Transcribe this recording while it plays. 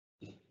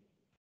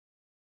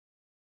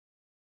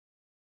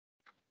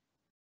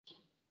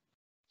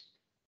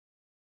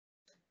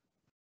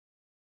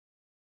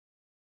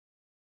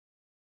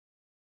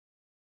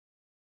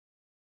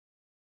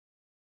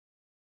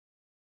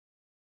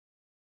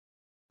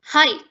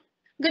Hi,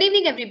 good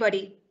evening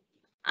everybody.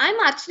 I'm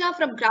Archana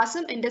from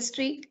Grassam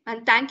Industry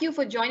and thank you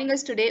for joining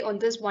us today on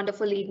this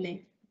wonderful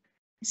evening.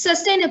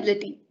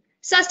 Sustainability.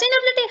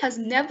 Sustainability has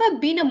never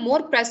been a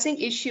more pressing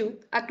issue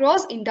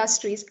across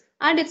industries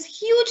and it's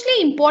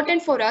hugely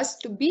important for us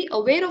to be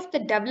aware of the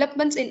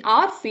developments in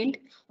our field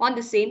on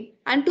the same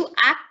and to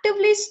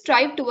actively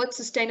strive towards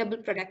sustainable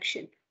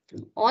production.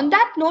 On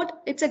that note,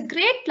 it's a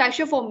great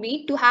pleasure for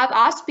me to have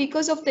our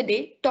speakers of the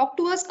day talk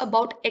to us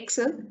about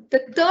Excel, the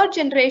third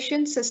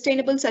generation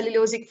sustainable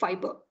cellulosic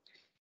fiber.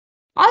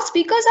 Our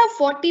speakers have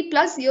 40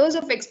 plus years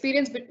of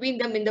experience between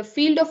them in the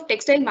field of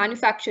textile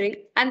manufacturing,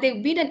 and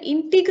they've been an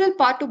integral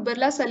part to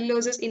Birla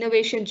Cellulose's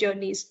innovation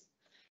journeys.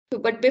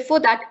 But before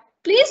that,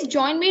 please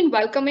join me in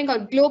welcoming our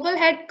Global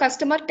Head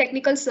Customer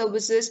Technical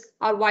Services,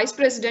 our Vice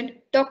President,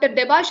 Dr.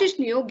 Debashish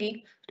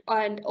Niyogi.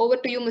 And over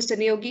to you, Mr.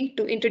 Niyogi,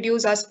 to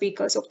introduce our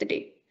speakers of the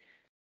day.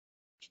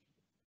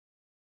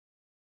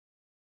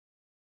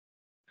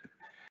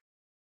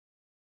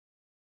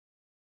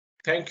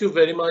 Thank you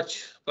very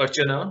much,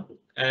 Archana,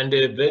 and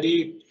a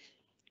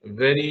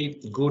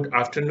very good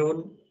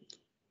afternoon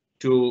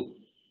to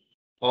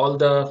all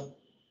the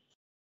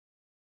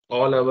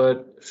all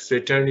our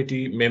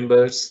fraternity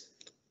members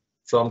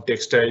from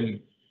textile.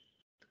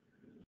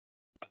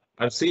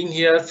 I'm seeing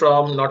here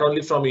from not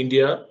only from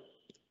India,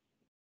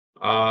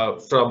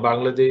 from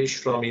Bangladesh,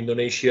 from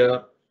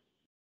Indonesia,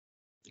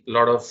 a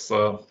lot of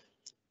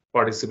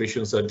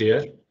participations are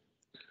there.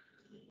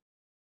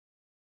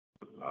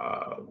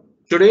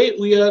 Today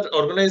we are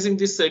organizing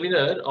this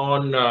seminar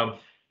on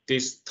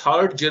this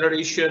third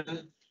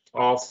generation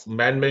of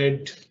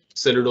man-made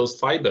cellulose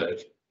fiber,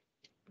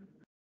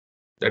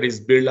 that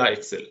is Birla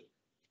Excel.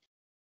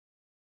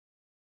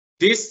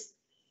 This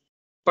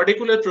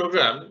particular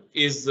program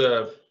is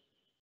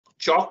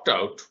chalked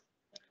out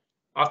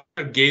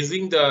after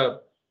gauging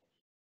the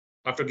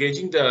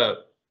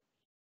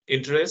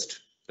interest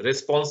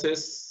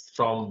responses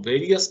from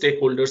various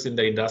stakeholders in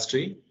the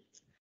industry.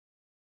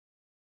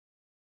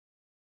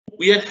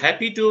 We are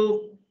happy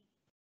to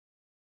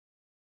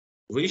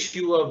wish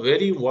you a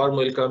very warm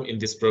welcome in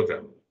this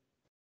program.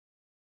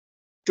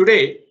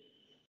 Today,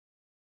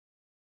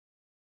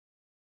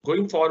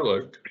 going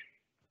forward,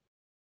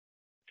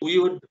 we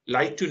would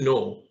like to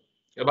know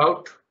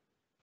about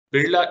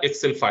Birla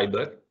Excel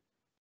fiber,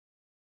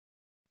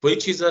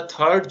 which is a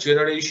third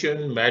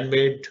generation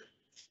man-made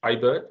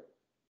fiber,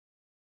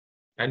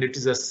 and it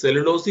is a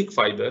cellulosic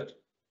fiber.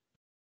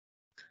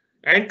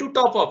 And to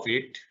top of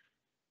it,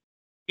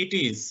 it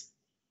is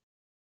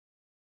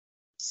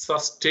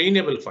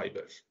sustainable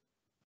fiber.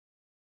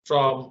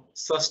 From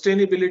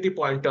sustainability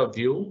point of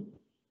view,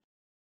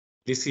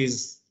 this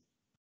is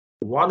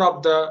one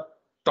of the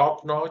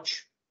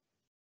top-notch,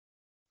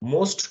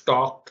 most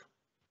talked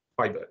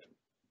fiber.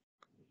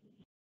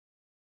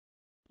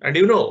 And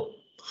you know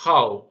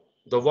how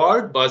the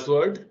word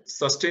buzzword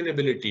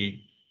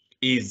sustainability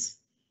is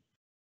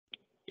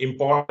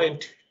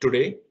important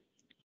today,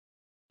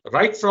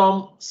 right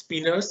from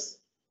spinners,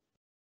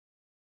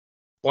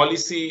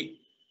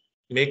 policy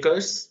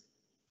makers,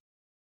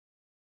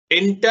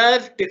 entire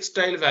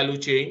textile value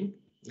chain,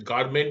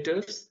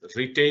 garmenters,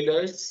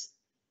 retailers,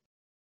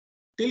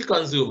 till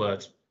consumer,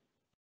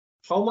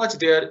 how much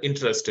they are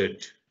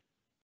interested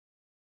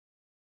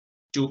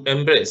to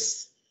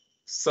embrace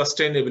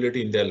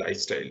sustainability in their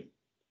lifestyle.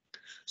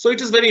 So it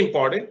is very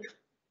important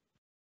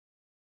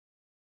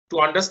to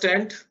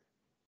understand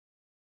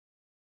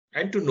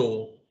and to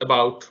know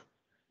about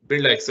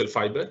Birla Excel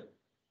fiber.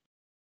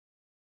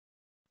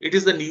 It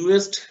is the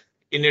newest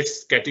in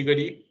its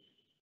category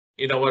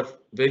in our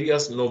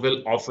various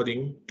novel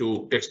offering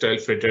to textile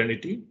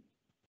fraternity.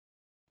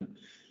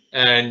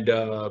 And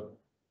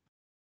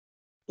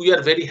we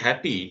are very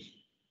happy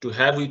to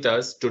have with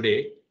us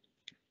today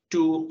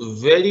two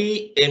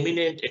very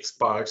eminent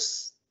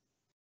experts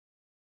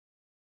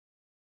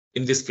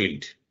in this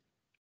field.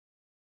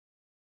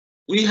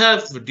 We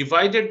have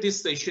divided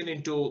this session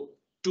into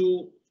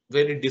two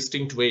very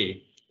distinct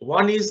ways.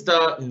 One is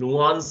the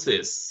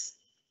nuances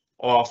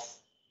of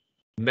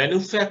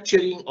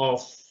manufacturing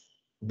of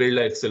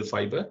Birla Excel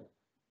fiber.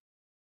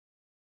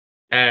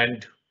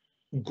 And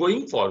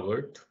going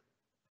forward,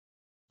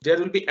 there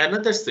will be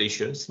another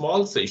session,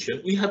 small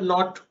session. We have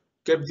not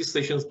kept these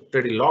sessions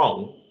pretty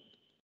long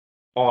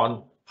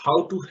on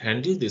how to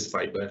handle this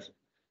fiber,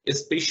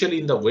 especially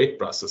in the wet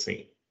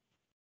processing.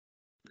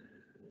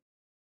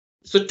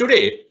 So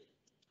today,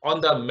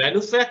 on the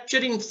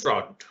manufacturing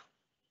front,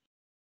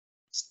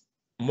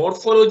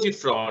 morphology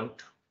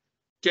front,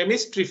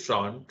 chemistry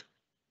front,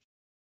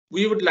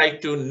 we would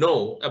like to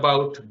know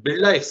about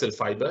Birla Excel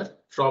fiber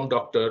from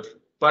Dr.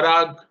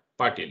 Parag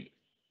Patil.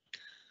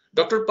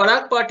 Dr.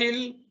 Parag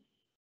Patil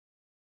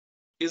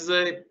is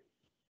a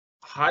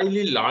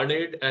highly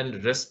learned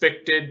and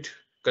respected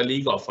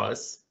colleague of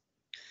us,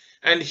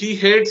 and he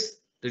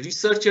heads the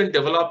research and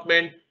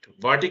development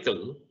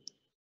vertical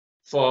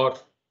for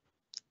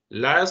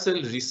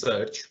lyocell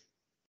research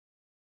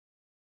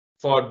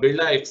for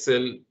Birla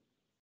Excel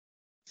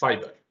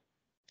fiber.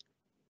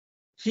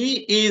 He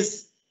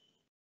is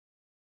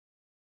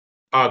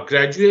a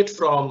graduate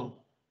from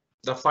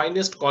the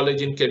finest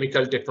college in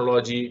chemical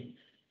technology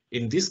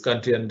in this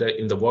country and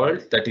in the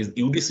world, that is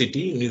UDCT,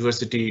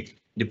 University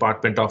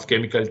Department of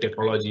Chemical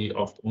Technology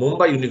of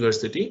Mumbai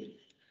University.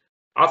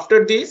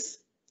 After this,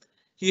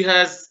 he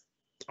has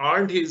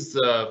earned his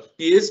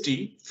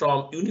PhD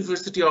from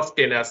University of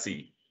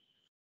Tennessee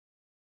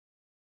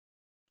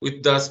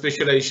with the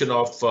specialization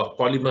of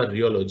polymer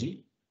rheology.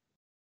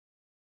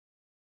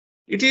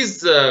 It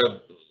is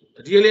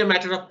really a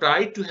matter of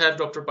pride to have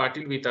Dr.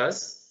 Patil with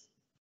us.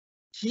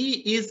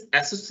 He is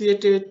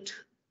associated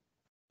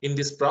in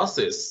this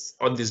process,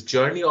 on this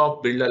journey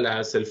of Birla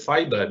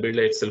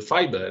Excel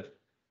Fibre,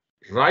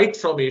 right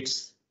from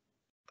its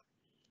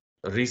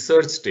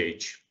research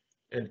stage.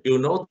 And you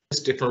know,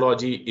 this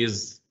technology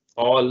is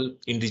all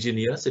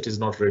indigenous, it is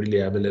not readily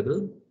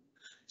available.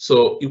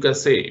 So you can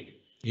say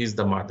he's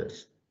the mother.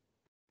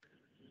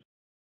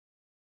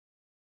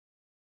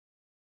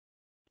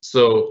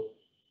 So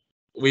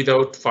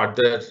without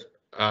further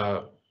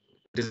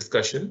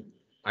discussion,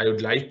 I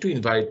would like to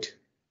invite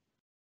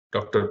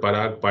Dr.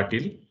 Parag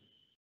Patil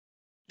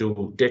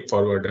to take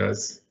forward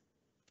us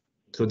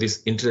through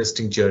this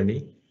interesting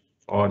journey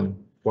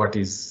on what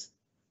is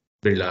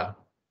Birla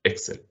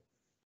Excel.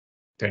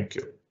 Thank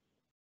you.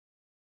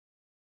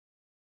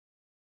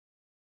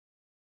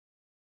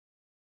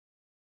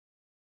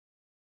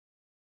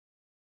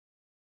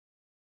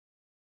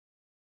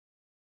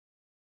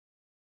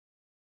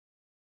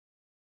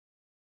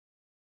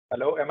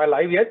 Hello, am I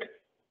live yet?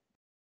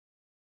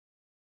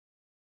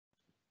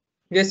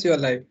 Yes, you are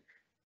live.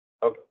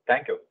 Okay,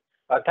 thank you.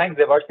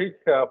 Thanks, Devashish,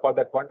 for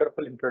that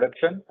wonderful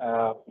introduction.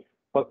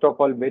 First of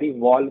all, very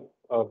warm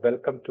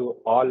welcome to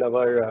all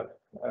our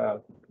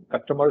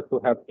customers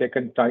who have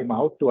taken time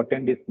out to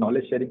attend this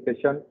knowledge sharing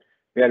session.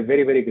 We are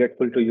very, very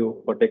grateful to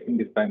you for taking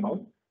this time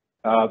out.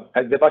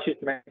 As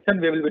Devashish mentioned,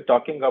 we will be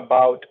talking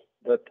about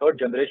the third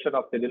generation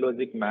of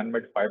cellulosic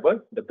man-made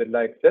fiber, the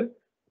Birla Excel.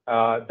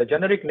 The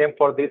generic name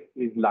for this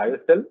is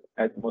Lyocell,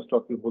 as most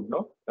of you would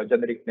know, the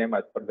generic name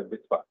as per the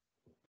BISFA.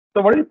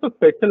 So what is so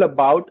special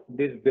about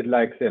this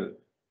Birla Excel?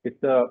 It's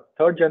the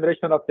third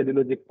generation of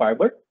cellulosic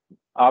fiber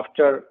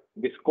after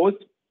viscose,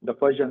 the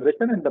first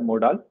generation, and the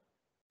modal.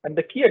 And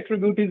the key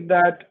attribute is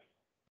that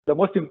the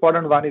most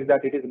important one is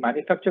that it is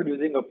manufactured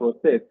using a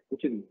process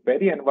which is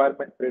very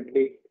environment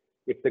friendly.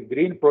 It's a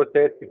green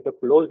process, it's a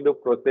closed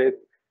loop process,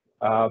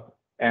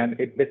 and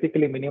it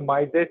basically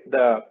minimizes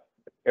the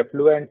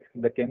effluent,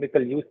 the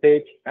chemical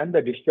usage, and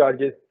the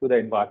discharges to the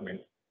environment.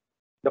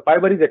 The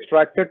fiber is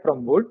extracted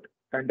from wood,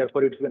 and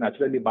therefore it is a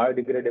naturally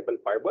biodegradable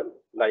fiber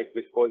like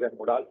viscose and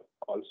modal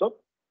also.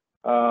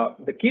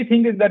 The key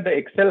thing is that the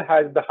Excel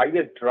has the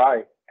highest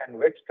dry and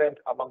wet strength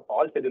among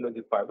all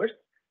cellulosic fibers.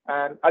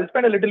 And I'll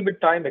spend a little bit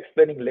time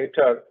explaining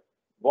later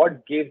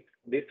what gives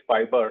this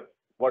fiber,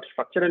 what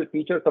structural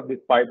features of this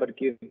fiber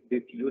give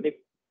this unique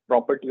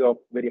property of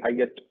very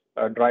highest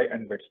dry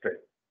and wet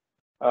strength.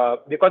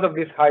 Because of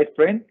this high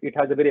strength, it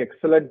has a very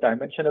excellent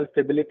dimensional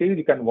stability.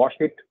 You can wash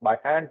it by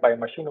hand, by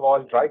machine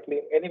wash, dry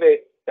clean, any way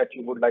that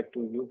you would like to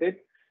use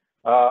it.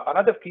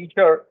 Another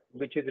feature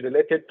which is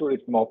related to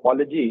its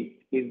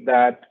morphology is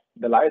that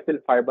the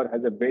lyocell fiber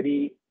has a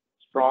very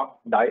strong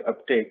dye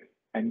uptake,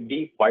 and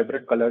deep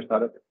vibrant colors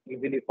are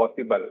easily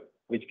possible,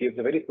 which gives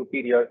a very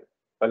superior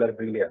color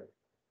brilliance.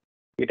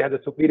 It has a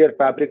superior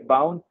fabric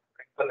bound,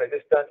 wrinkle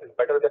resistance is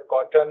better than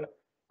cotton,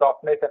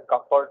 softness and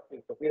comfort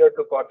is superior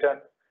to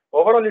cotton.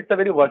 Overall, it's a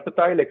very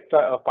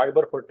versatile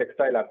fiber for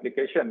textile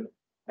application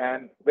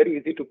and very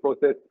easy to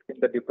process in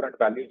the different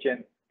value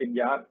chains in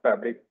yarn,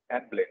 fabric,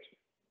 and blades.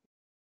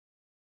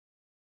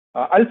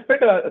 I'll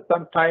spend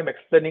some time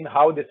explaining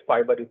how this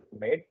fiber is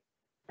made.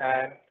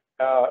 And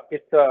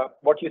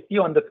what you see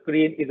on the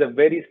screen is a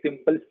very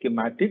simple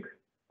schematic,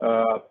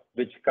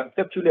 which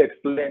conceptually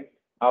explains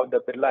how the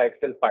Birla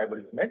Excel fiber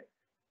is made.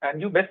 And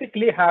you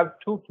basically have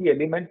two key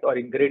elements or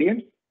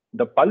ingredients,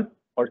 the pulp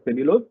or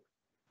cellulose,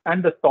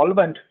 and the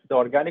solvent, the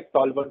organic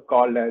solvent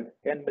called as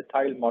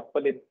N-methyl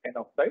morpholin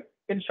N-oxide.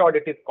 In short,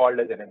 it is called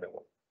as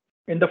NMMO.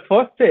 In the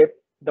first step,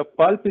 the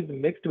pulp is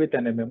mixed with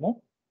NMMO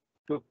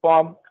to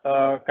form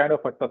a kind of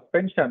a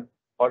suspension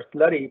or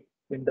slurry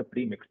in the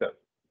premixer.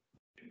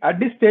 At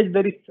this stage,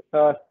 there is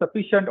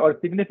sufficient or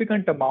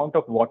significant amount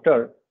of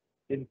water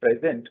in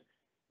present,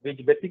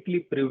 which basically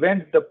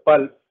prevents the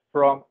pulp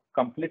from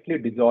completely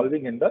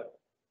dissolving in the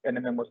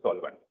NMMO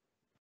solvent.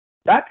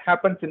 That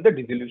happens in the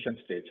dissolution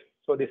stage.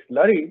 So the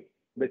slurry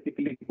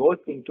basically goes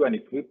into an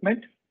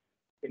equipment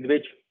in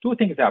which two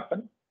things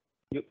happen.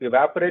 You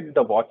evaporate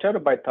the water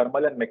by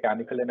thermal and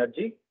mechanical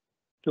energy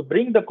to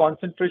bring the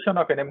concentration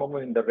of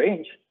NMMO in the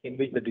range in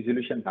which the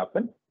dissolution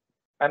happens.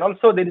 And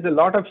also there is a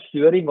lot of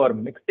shearing or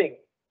mixing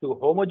to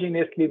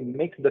homogeneously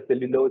mix the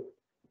cellulose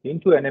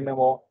into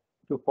NMMO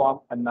to form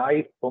a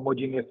nice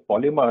homogeneous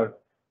polymer,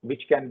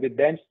 which can be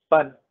then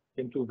spun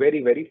into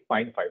very, very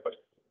fine fibers.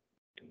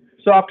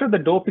 So after the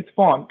dope is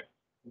formed,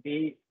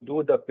 we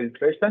do the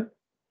filtration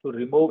to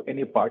remove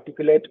any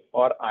particulate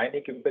or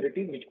ionic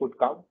impurities which could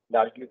come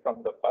largely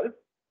from the pulp.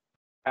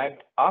 And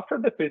after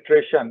the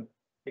filtration,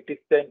 it is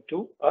sent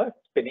to a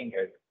spinning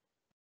head.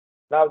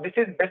 Now, this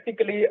is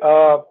basically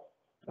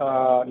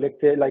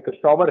let's say like a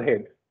shower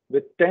head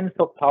with tens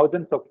of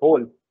thousands of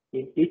holes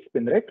in each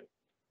spinnerette,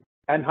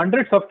 and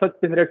hundreds of such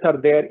spinnerets are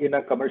there in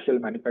a commercial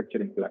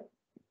manufacturing plant.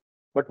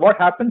 But what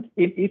happens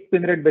in each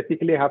spinneret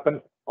basically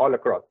happens all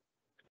across.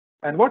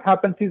 And what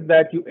happens is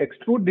that you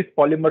extrude these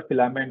polymer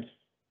filaments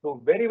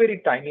to very,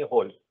 very tiny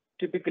holes,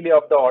 typically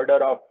of the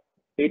order of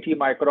 80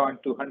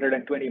 micron to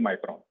 120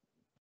 micron.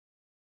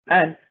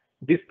 And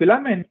these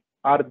filaments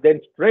are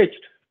then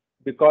stretched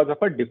because of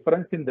a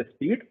difference in the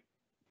speed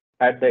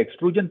at the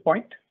extrusion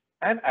point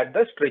and at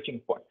the stretching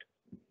point.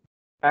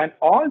 And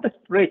all the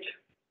stretch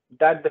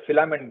that the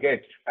filament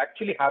gets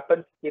actually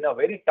happens in a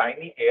very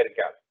tiny air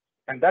gap.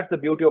 And that's the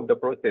beauty of the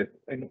process.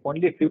 In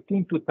only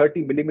 15 to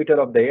 30 millimeter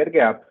of the air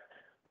gap,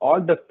 all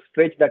the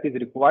stretch that is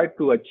required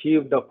to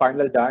achieve the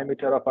final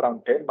diameter of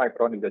around 10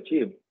 micron is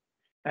achieved.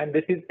 And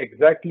this is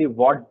exactly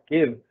what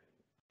gives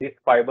this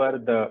fiber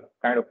the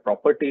kind of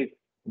properties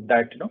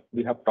that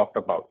we have talked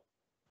about.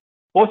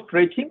 Post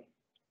stretching,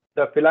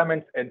 the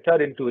filaments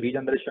enter into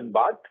regeneration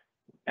bath,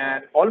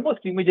 and almost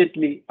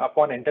immediately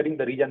upon entering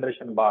the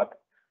regeneration bath,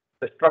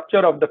 the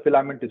structure of the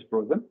filament is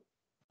frozen.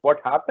 What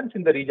happens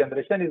in the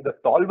regeneration is the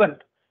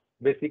solvent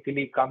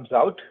basically comes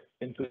out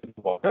into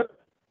the water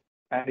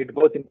and it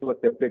goes into a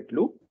separate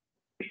loop.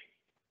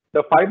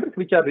 The fibers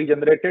which are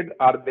regenerated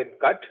are then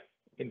cut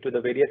into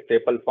the various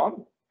staple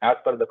forms as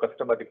per the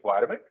customer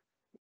requirement.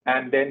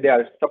 And then they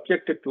are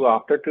subjected to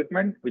after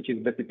treatment, which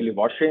is basically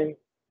washing,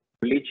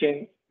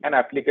 bleaching, and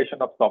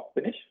application of soft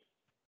finish,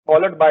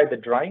 followed by the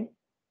drying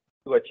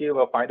to achieve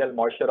a final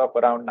moisture of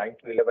around 9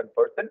 to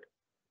 11%.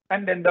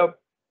 And then the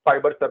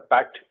fibers are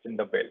packed in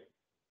the bale.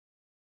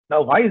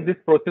 Now, why is this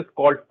process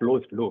called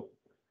closed loop?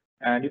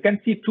 And you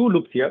can see two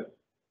loops here.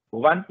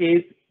 One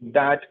is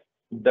that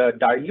the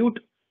dilute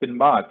spin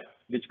bath,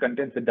 which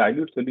contains a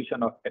dilute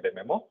solution of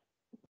LMMO,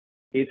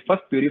 is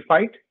first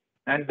purified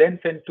and then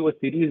sent to a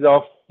series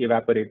of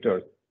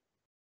evaporators,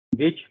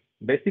 which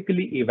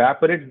basically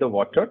evaporate the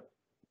water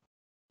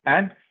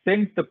and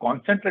sends the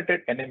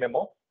concentrated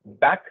NMMO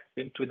back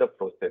into the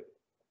process.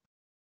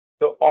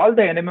 So all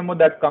the NMMO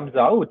that comes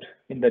out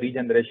in the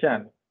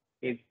regeneration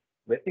is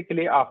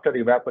basically after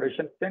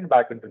evaporation sent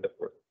back into the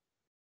process.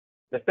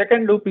 The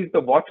second loop is the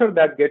water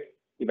that gets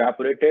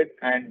evaporated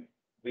and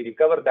we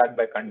recover that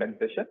by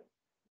condensation.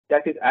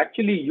 That is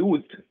actually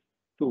used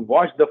to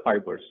wash the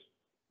fibers.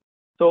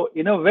 So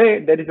in a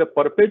way, there is a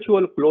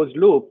perpetual closed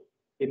loop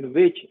in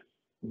which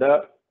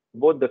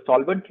both the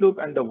solvent loop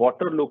and the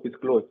water loop is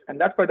closed. And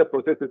that's why the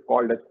process is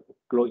called as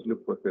closed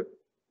loop process.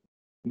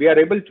 We are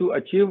able to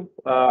achieve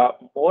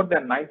more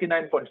than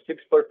 99.6%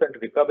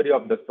 recovery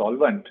of the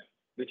solvent,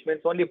 which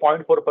means only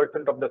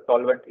 0.4% of the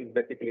solvent is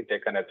basically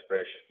taken as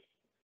fresh.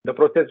 The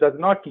process does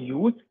not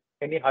use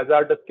any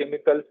hazardous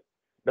chemicals,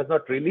 does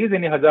not release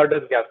any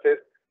hazardous gases,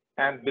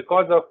 and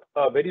because of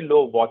a very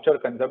low water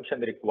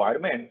consumption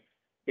requirement,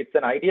 it's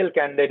an ideal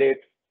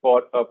candidate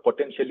for a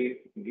potentially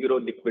zero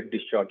liquid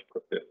discharge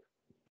process.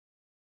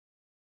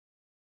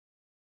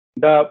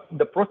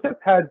 The process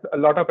has a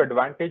lot of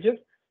advantages,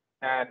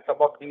 and some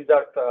of these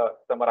are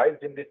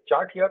summarized in this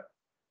chart here.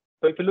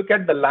 So if you look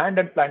at the land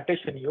and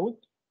plantation use,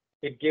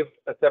 it gives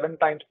 7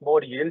 times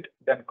more yield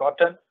than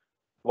cotton.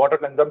 Water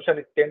consumption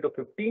is 10 to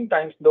 15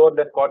 times lower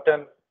than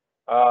cotton.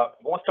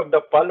 Most of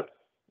the pulp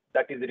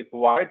that is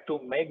required to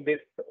make this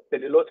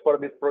cellulose for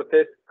this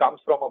process comes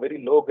from a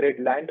very low grade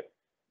land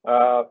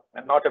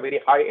and not a very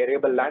high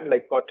arable land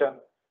like cotton.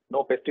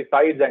 No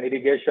pesticides and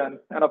irrigation.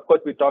 And of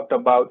course, we talked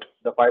about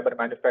the fiber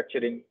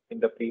manufacturing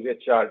in the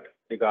previous chart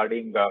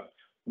regarding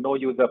no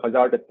use of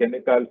hazardous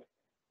chemicals.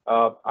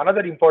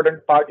 Another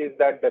important part is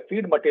that the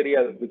feed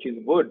material, which is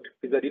wood,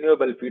 is a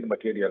renewable feed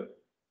material.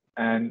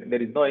 And there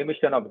is no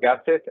emission of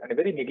gases and a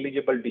very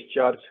negligible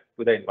discharge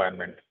to the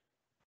environment.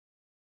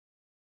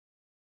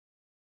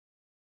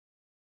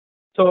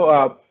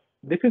 So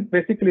this is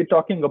basically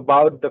talking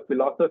about the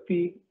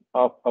philosophy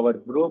of our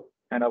group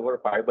and our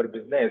fiber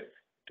business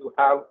to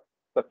have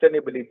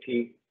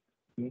sustainability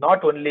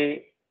not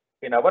only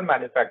in our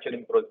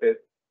manufacturing process,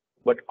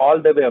 but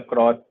all the way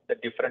across the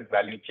different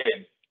value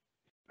chains.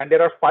 And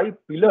there are 5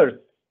 pillars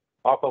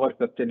of our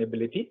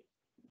sustainability.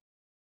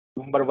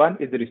 Number 1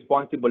 is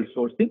responsible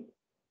sourcing.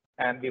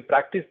 And we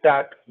practice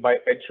that by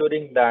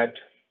ensuring that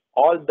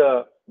all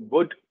the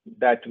wood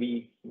that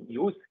we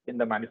use in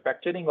the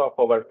manufacturing of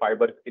our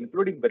fibers,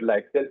 including Birla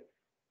Excel,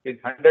 is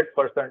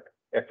 100%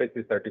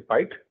 FSC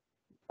certified.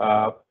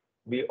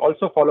 We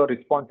also follow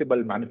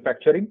responsible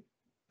manufacturing,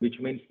 which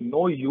means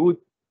no use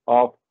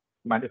of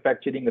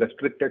manufacturing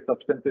restricted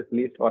substances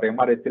list or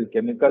MRSL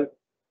chemicals.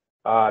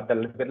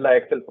 The Birla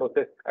Excel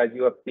process, as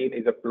you have seen,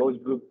 is a closed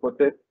loop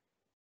process.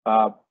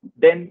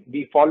 Then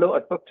we follow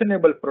a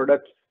sustainable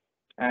products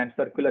and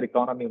circular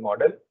economy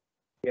model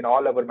in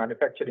all our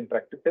manufacturing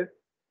practices.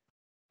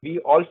 We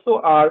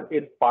also are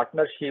in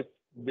partnership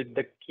with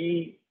the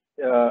key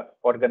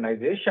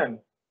organizations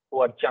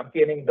who are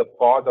championing the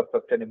cause of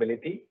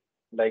sustainability,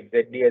 like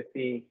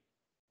ZDSC,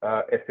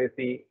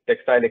 SSC,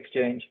 Textile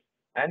Exchange,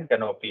 and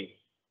Canopy.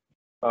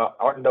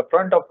 On the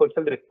front of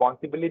social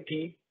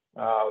responsibility,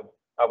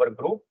 our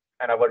group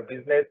and our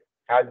business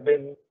has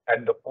been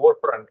at the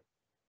forefront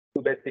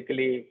to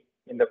basically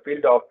in the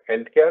field of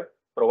healthcare,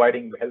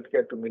 providing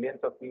healthcare to millions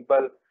of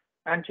people,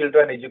 and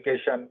children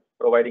education,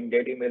 providing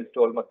daily meals to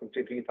almost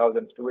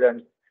 53,000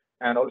 students.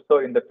 And also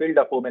in the field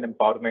of women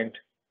empowerment,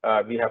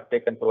 we have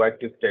taken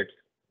proactive steps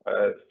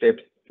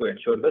to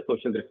ensure the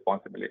social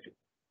responsibility.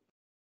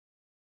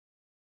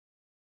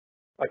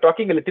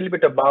 Talking a little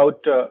bit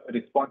about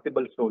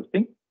responsible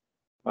sourcing,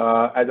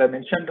 as I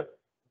mentioned,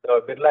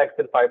 the Birla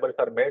Excel fibers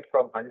are made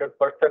from 100%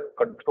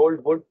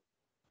 controlled wood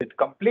with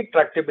complete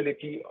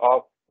tractability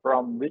of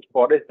from which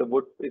forest the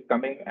wood is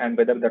coming and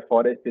whether that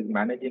forest is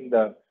managing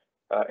the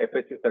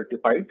FSC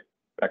certified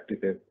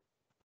practices.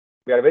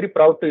 We are very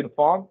proud to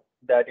inform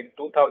that in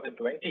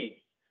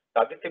 2020,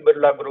 the Aditya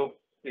Birla Group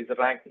is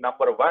ranked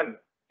 #1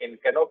 in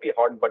Canopy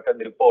Hot Button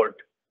report,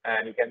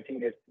 and you can see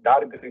this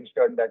dark green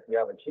shirt that we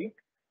have achieved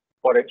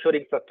for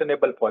ensuring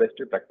sustainable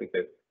forestry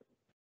practices.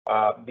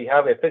 We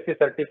have FSC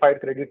certified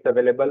credits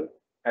available.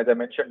 As I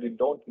mentioned, we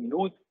don't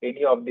use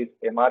any of these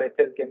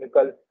MRSL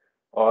chemicals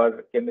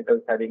or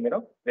chemicals having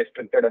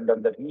restricted under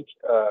the REACH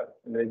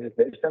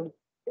legislation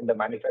in the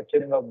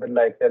manufacturing of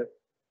Birla Excel.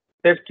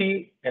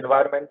 Safety,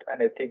 environment,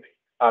 and ethics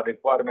are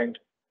requirements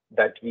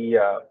that we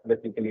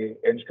basically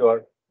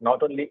ensure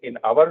not only in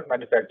our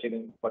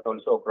manufacturing but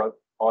also across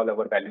all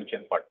our value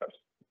chain partners.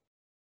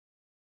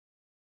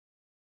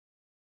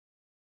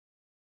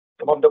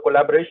 Some of the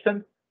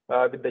collaborations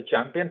with the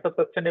champions of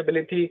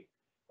sustainability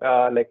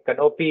like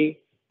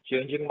Canopy,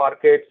 Changing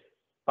Markets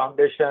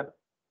Foundation,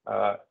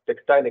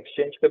 Textile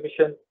Exchange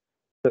Commission,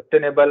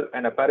 Sustainable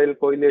and Apparel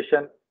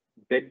Coalition,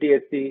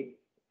 ZDSC,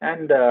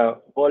 and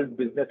World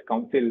Business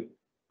Council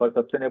for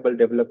Sustainable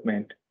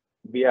Development.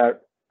 We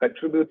are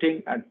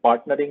contributing and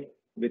partnering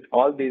with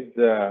all these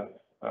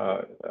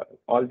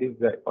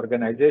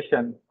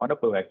organizations on a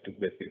proactive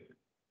basis.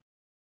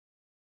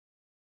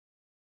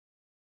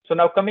 So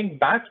now coming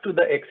back to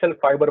the Excel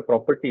fiber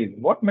properties,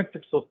 what makes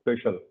it so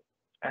special?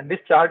 And this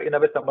chart in a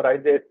way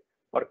summarizes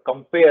or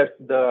compares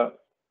the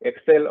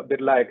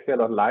Birla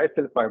Excel or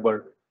lyocell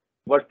fiber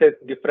versus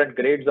different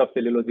grades of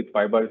cellulosic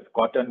fibers,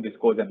 cotton,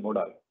 viscose, and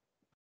modal.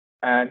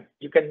 And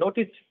you can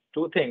notice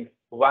two things.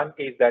 One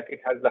is that it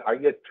has the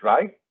highest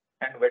dry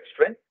and wet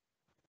strength,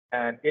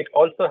 and it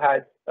also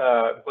has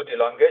good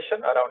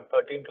elongation, around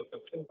 13 to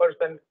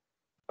 15%.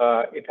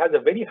 It has a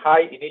very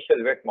high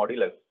initial wet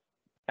modulus.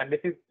 And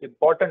this is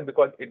important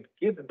because it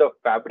gives the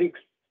fabrics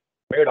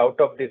made out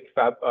of this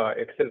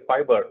Excel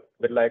fiber,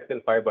 Birla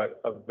Excel fiber,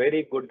 a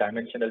very good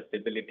dimensional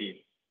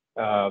stability.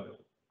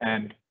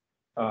 And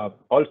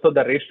also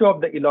the ratio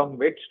of the elong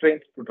wet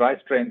strength to dry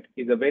strength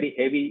is a very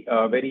heavy,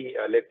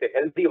 let's say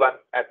healthy one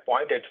at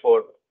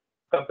 0.84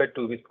 compared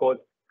to viscose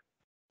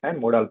and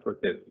modal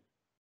process.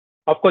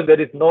 Of course, there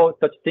is no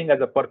such thing as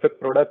a perfect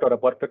product or a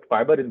perfect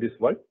fiber in this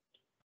world.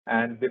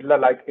 And Birla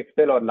like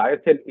Excel or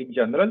lyocell in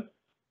general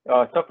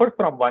suffers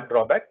from one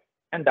drawback,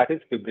 and that is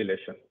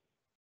fibrillation.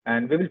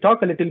 And we will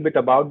talk a little bit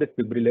about this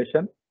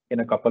fibrillation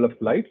in a couple of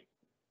slides,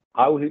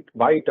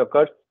 why it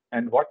occurs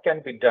and what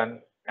can be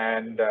done.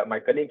 And my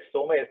colleague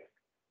Somesh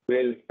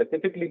will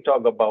specifically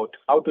talk about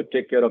how to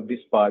take care of this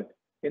part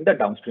in the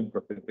downstream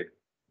processing.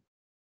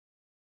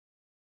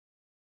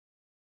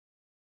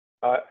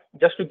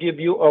 Just to give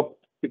you a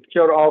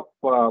picture of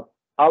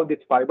how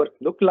these fibers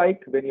look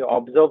like when you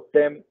observe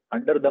them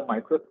under the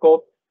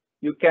microscope,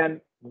 you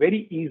can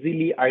very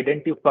easily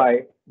identify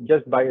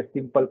just by a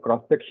simple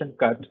cross-section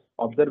cut,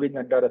 observing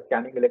under a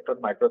scanning electron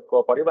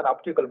microscope or even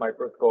optical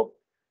microscope,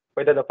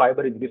 whether the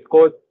fiber is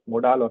viscose,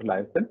 modal, or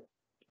lyocell.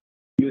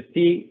 You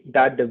see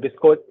that the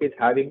viscose is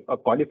having a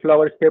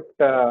cauliflower-shaped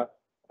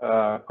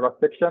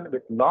cross-section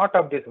with lot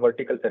of this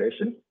vertical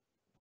serration.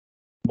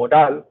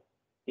 Modal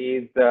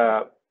is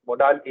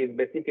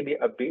basically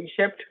a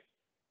bean-shaped,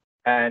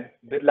 and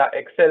Birla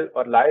Excel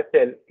or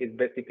lyocell is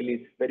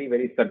basically very,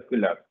 very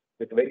circular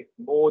with very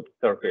smooth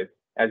surface,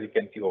 as you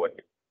can see over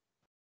here.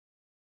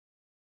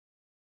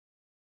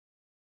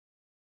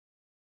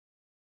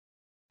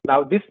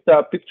 Now, this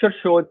picture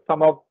shows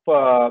some of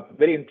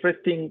very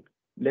interesting,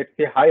 let's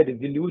say, high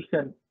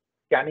resolution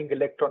scanning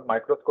electron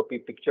microscopy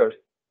pictures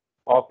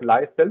of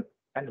lyocell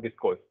and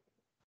viscose.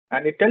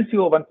 And it tells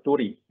you one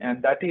story,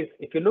 and that is,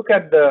 if you look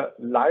at the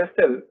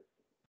lyocell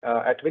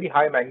at very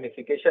high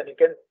magnification, you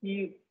can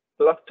see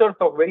clusters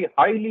of very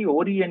highly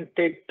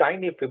oriented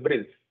tiny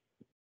fibrils.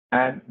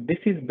 And this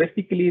is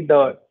basically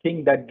the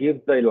thing that gives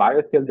the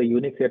lyocell the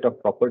unique set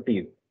of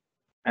properties.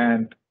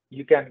 And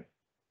you can,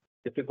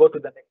 if you go to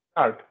the next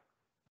chart,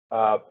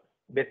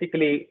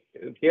 basically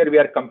here we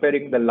are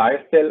comparing the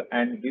lyocell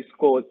and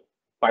viscose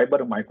fiber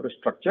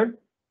microstructure.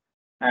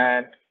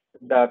 And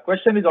the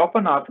question is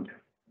often asked,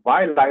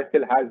 why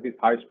lyocell has this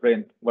high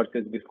strength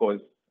versus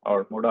viscose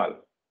or modal?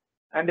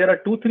 And there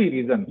are 2-3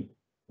 reasons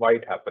why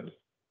it happens.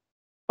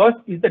 First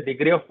is the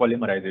degree of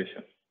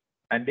polymerization.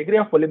 And degree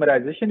of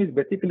polymerization is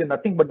basically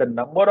nothing but the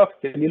number of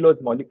cellulose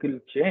molecule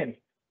chains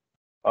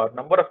or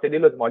number of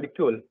cellulose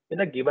molecules in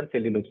a given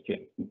cellulose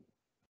chain.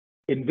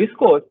 In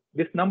viscose,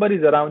 this number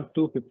is around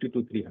 250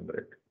 to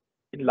 300.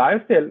 In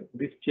lyocell,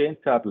 these chains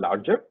are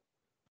larger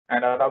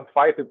and around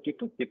 550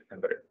 to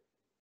 600.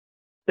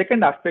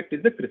 Second aspect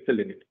is the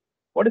crystallinity.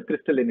 What is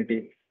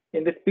crystallinity?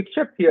 In this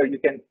picture here, you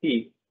can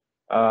see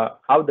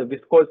how the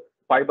viscose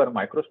fiber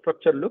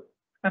microstructure looks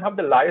and how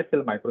the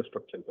lyocell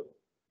microstructure looks.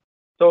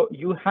 So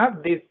you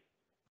have these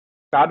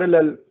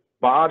parallel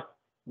bars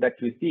that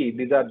you see.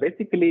 These are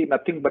basically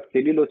nothing but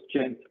cellulose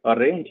chains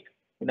arranged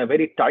in a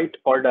very tight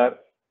order,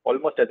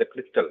 almost as a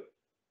crystal.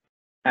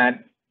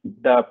 And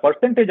the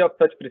percentage of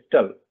such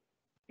crystal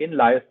in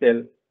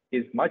lyocell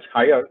is much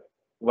higher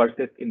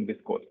versus in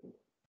viscose.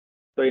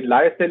 So in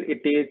lyocell,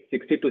 it is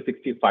 60 to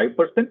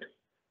 65%,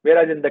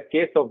 whereas in the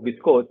case of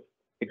viscose,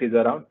 it is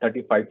around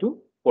 35 to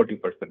 40%.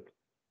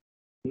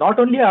 Not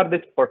only are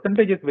these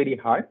percentages very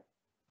high,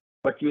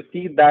 but you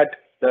see that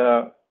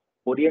the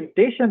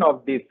orientation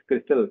of this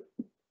crystal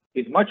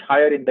is much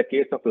higher in the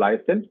case of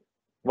lyocell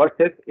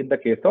versus in the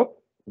case of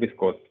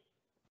viscose.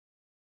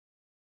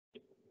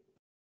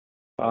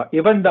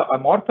 Even the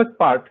amorphous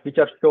parts, which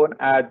are shown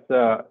as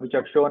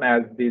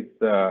these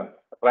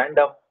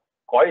random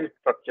coil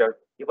structures,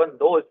 even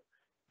those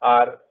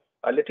are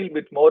a little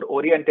bit more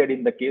oriented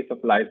in the case of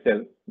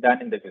lyocell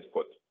than in the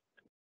viscose.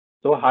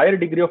 So higher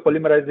degree of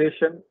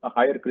polymerization, a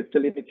higher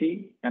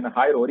crystallinity, and a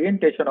higher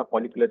orientation of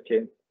molecular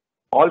chains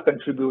all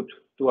contribute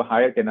to a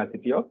higher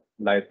tenacity of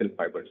lyocell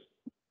fibers.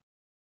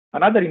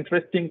 Another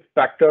interesting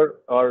factor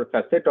or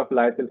facet of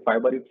lyocell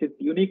fiber is its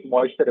unique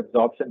moisture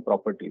absorption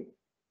properties.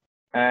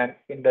 And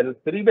in the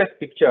previous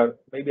picture,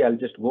 maybe I'll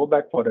just go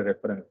back for a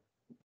reference.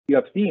 You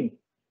have seen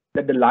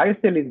that the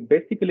lyocell is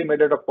basically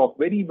made out of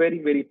very, very,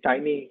 very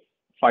tiny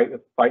finer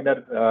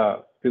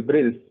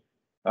fibrils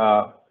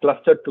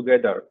clustered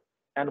together.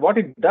 And what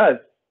it does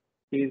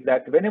is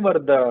that whenever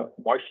the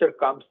moisture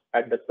comes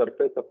at the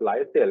surface of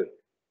lyocell,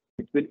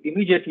 it will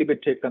immediately be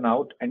taken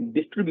out and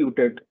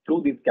distributed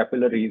through these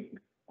capillaries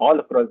all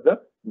across the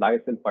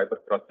lyocell fiber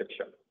cross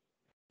section.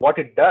 What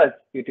it does,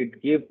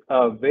 it gives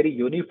a very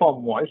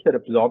uniform moisture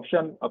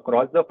absorption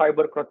across the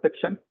fiber cross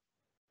section,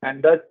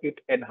 and thus it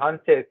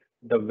enhances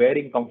the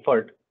wearing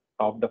comfort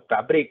of the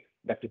fabric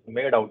that is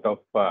made out of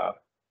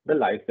the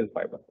lyocell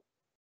fiber.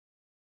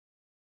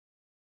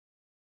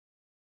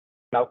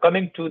 Now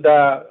coming to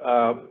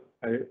the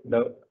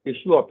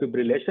issue of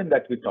fibrillation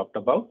that we talked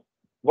about.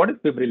 What is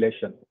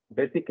fibrillation?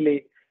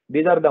 Basically,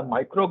 these are the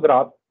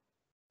micrographs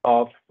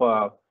of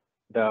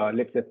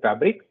let's say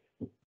fabric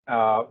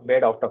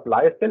made out of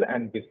lyocell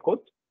and viscose.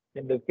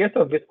 In the case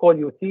of viscose,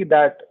 you see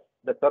that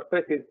the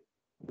surface is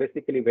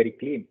basically very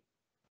clean.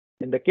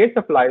 In the case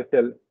of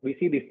lyocell, we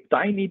see these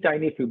tiny,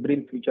 tiny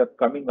fibrils which are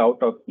coming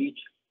out of each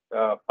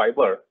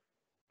fiber,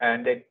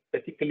 and they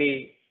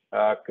basically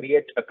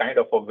create a kind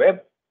of a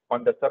web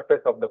on the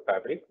surface of the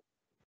fabric.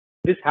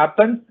 This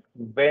happens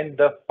when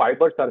the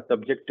fibers are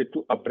subjected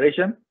to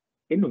abrasion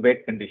in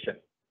wet condition,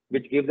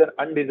 which gives an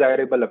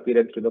undesirable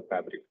appearance to the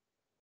fabric.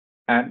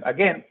 And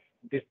again,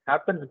 this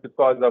happens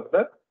because of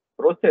the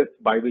process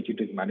by which it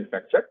is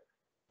manufactured,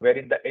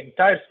 wherein the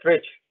entire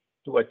stretch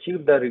to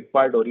achieve the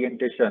required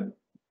orientation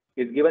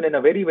is given in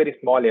a very, very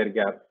small air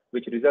gap,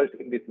 which results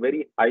in this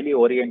very highly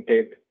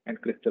oriented and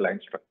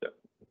crystalline structure.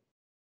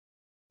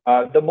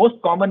 The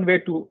most common way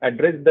to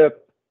address the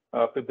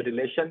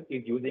fibrillation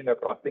is using a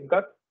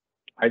crosslinker,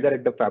 either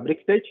at the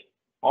fabric stage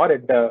or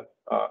at the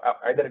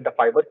either at the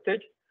fiber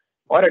stage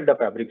or at the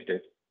fabric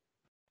stage.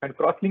 And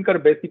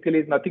crosslinker basically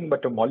is nothing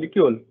but a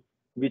molecule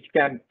which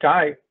can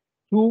tie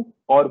two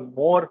or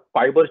more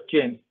fiber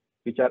chains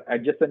which are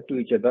adjacent to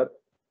each other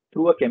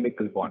through a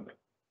chemical bond.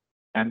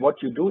 And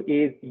what you do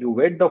is you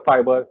wet the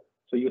fiber,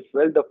 so you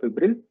swell the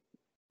fibrils,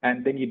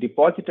 and then you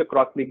deposit a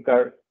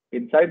crosslinker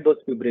inside those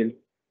fibrils,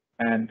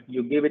 and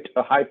you give it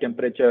a high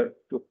temperature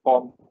to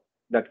form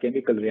that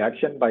chemical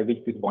reaction by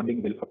which this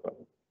bonding will occur.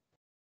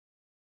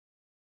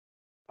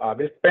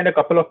 We'll spend a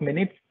couple of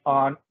minutes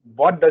on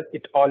what does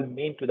it all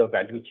mean to the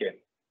value chain.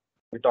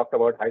 We talked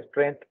about high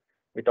strength.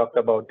 We talked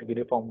about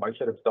uniform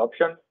moisture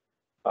absorption.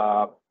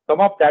 Some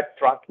of that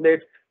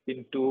translates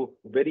into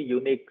very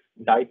unique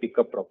dye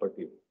pickup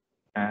properties.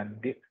 And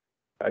this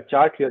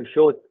chart here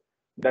shows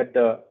that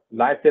the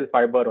lyocell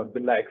fiber or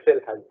Birla Excel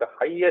has the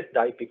highest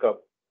dye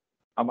pickup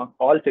among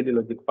all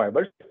cellulosic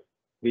fibers,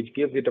 which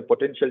gives it a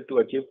potential to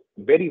achieve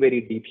very,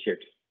 very deep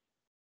shades.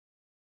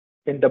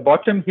 In the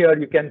bottom here,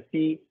 you can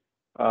see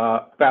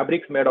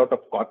fabrics made out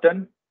of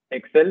cotton,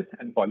 Excel,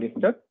 and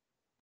polyester.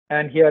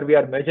 And here we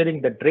are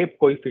measuring the drape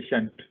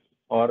coefficient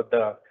or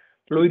the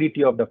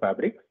fluidity of the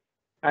fabric.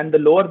 And the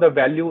lower the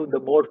value, the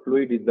more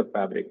fluid is the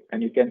fabric.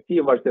 And you can see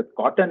versus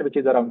cotton, which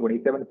is around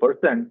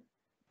 27%,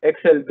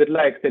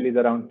 Birla Excel is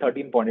around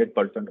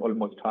 13.8%,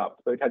 almost half.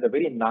 So it has a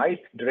very nice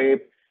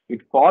drape.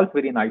 It falls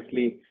very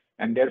nicely,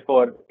 and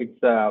therefore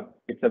it's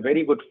a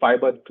very good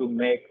fiber to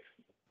make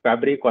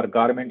fabric or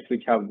garments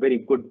which have very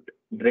good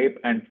drape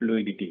and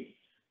fluidity.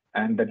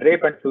 And the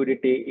drape and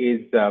fluidity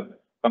is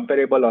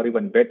comparable or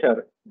even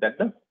better than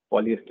the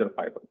polyester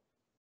fiber.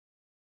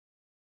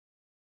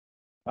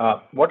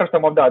 What are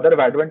some of the other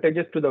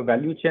advantages to the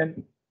value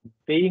chain?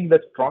 being the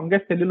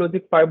strongest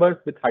cellulosic fibers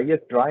with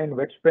highest dry and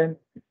wet strength,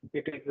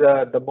 it is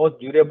the most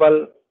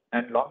durable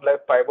and long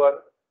life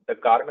fiber. The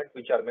garments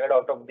which are made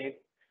out of these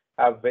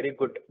have very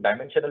good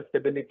dimensional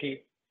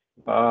stability.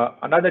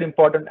 Another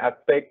important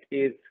aspect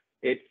is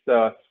its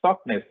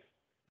softness.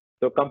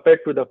 So compared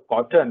to the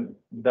cotton,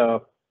 the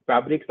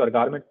fabrics or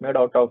garments made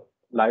out of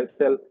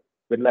lyocell,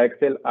 Birla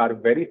Excel are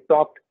very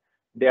soft.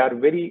 They are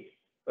very,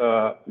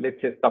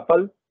 let's say,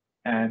 supple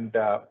and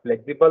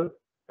flexible.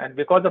 And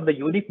because of the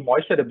unique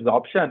moisture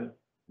absorption,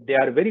 they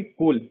are very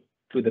cool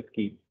to the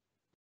skin.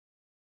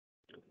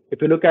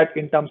 If you look at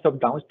in terms of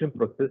downstream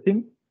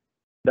processing,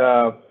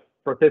 the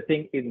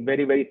processing is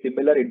very, very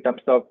similar in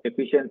terms of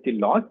efficiency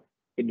loss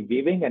in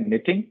weaving and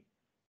knitting.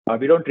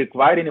 We don't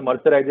require any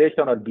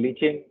mercerization or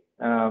bleaching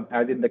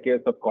as in the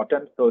case of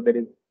cotton. So there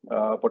is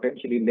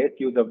potentially less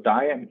use of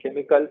dye and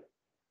chemicals.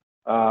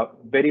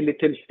 Very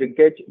little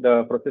shrinkage.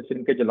 The process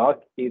shrinkage loss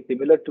is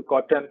similar to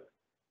cotton.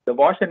 The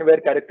wash and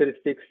wear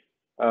characteristics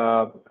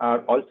are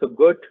also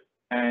good,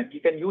 and you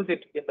can use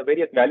it in the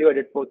various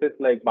value-added processes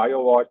like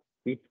bio wash,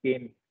 heat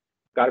skin,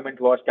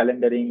 garment wash,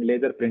 calendaring,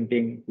 laser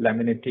printing,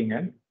 laminating,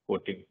 and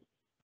coating.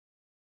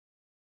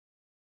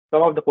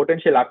 Some of the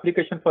potential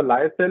applications for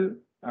lyocell,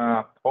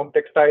 home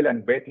textile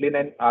and bed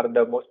linen are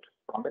the most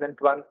prominent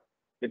ones.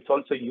 It's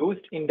also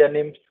used in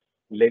denims,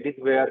 ladies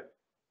wear,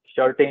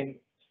 shirting,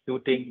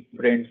 suiting,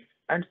 prints,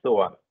 and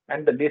so on.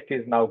 And the list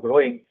is now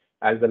growing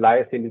as the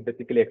lyocell is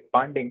basically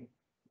expanding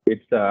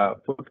its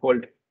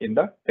foothold in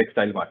the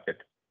textile market.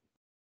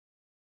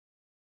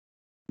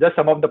 Just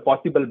some of the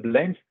possible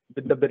blends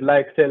with the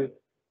Birla Excel.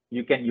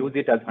 You can use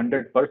it as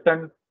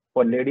 100%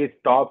 for ladies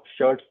tops,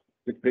 shirts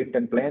with print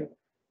and plain.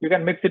 You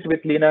can mix it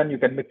with linen, you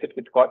can mix it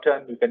with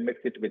cotton, you can mix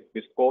it with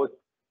viscose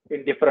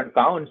in different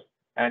counts.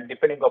 And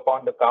depending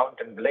upon the count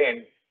and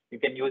blend, you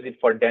can use it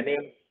for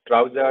denim,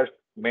 trousers,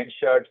 men's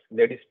shirts,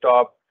 ladies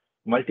top,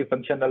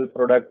 multifunctional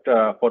product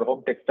for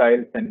home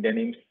textiles and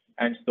denims,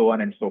 and so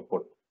on and so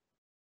forth.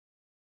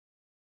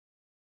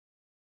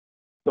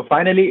 So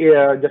finally,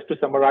 just to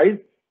summarize,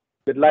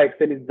 Birla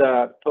Excel is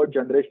the third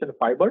generation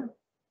fiber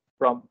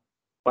from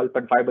pulp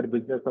and fiber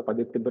business of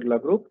Aditya Birla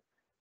Group.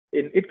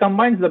 It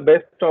combines the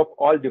best of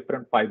all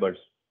different fibers.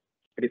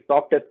 It is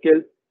soft as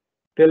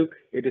silk,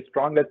 it is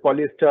strong as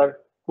polyester,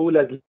 cool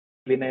as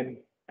linen,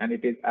 and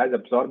it is as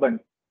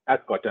absorbent as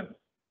cotton.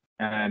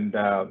 And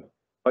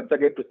once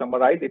again, to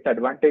summarize its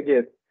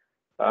advantages,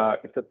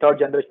 it's a third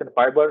generation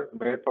fiber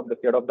made from the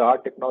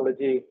state-of-the-art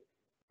technology,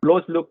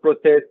 closed loop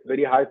process,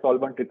 very high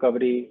solvent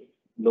recovery,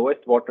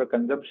 lowest water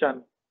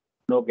consumption,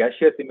 no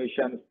gaseous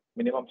emissions,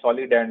 minimum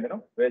solid and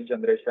waste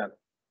generation.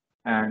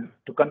 And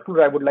to conclude,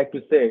 I would like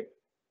to say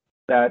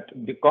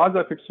that because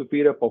of its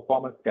superior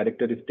performance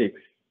characteristics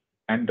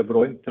and the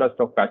growing thrust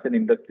of fashion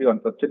industry on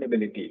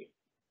sustainability,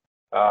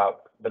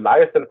 the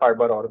lyocell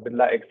fiber or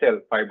Birla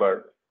Excel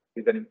fiber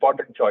is an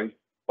important choice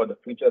for the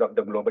future of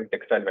the global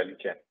textile value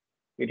chain.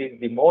 It is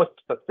the most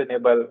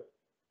sustainable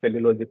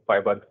cellulosic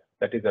fiber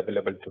that is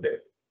available today.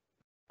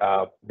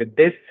 With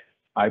this,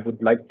 I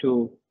would like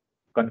to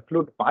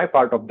conclude my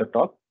part of the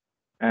talk,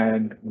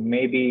 and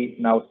maybe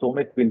now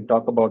Somesh will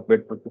talk about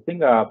wet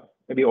processing.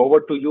 Maybe over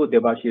to you,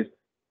 Debashis,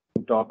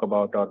 to talk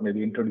about or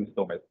maybe introduce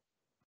Somesh.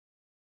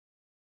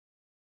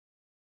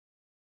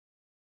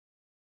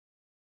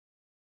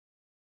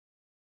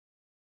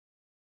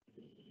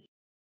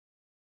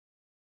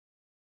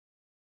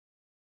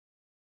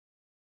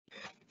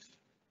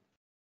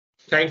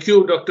 Thank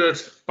you, Dr.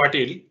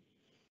 Patil.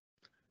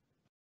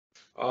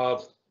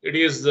 It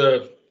is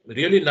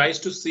really nice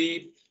to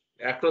see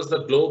across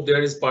the globe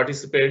there is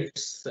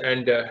participants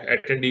and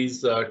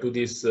attendees to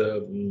this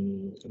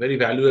very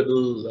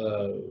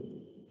valuable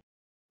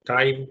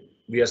time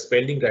we are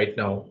spending right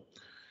now.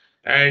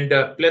 And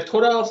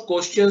plethora of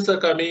questions are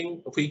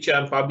coming, which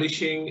I'm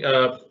publishing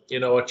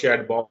in our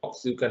chat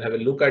box. You can have a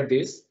look at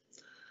this.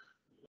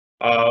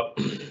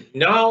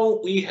 Now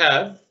we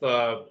have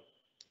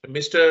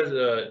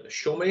Mr.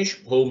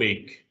 Somesh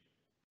Bhaumik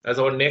as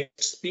our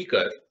next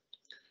speaker.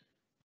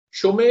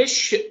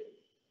 Somesh,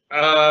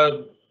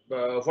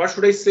 what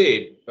should I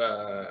say?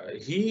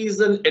 He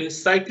is an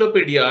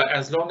encyclopedia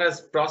as long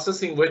as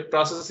wet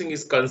processing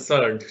is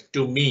concerned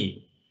to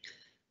me.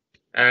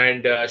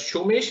 And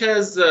Somesh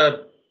has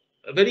a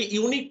very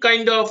unique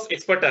kind of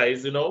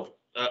expertise,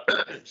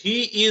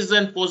 he is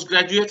a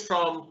postgraduate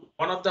from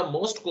one of the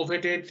most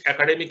coveted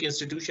academic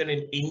institution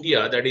in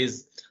India, that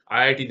is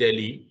IIT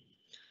Delhi.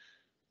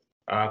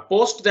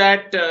 Post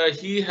that,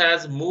 he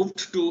has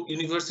moved to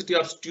University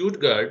of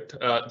Stuttgart,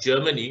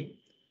 Germany,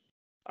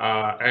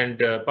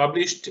 and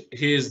published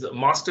his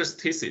master's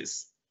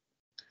thesis.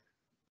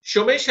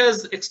 Somesh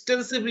has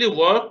extensively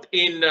worked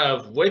in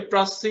wet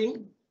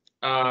processing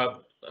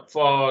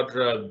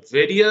for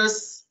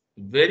various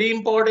very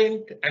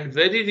important and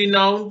very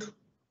renowned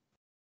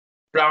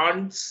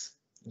brands,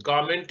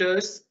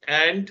 garmenters,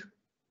 and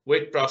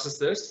wet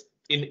processors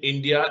in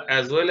India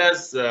as well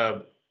as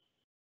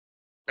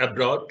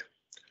abroad.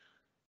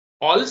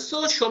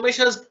 Also, Somesh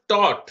has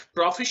taught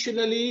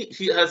professionally.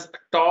 He has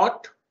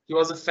taught, He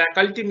was a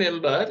faculty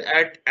member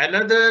at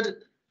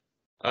another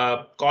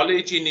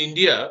college in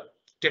India,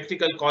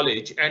 technical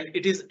college, and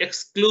it is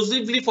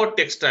exclusively for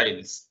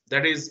textiles.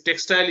 That is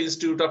Textile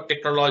Institute of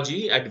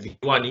Technology at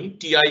Bhiwani,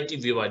 TIT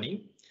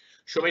Bhiwani.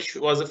 Somesh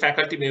was a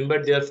faculty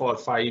member there for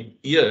 5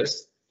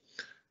 years.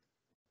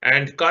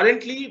 And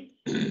currently,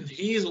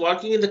 he is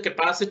working in the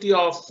capacity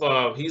of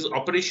his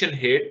operation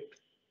head,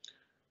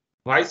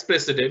 vice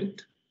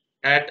president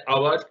at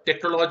our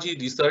Technology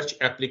Research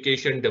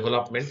Application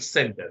Development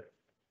Center.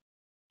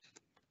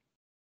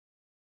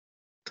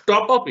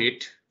 Top of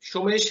it,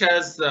 Somesh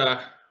has,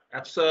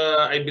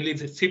 I believe,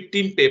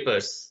 15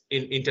 papers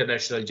in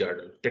international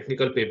journal,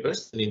 technical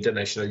papers in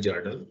international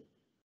journal.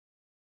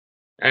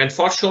 And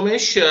for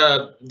Somesh,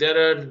 there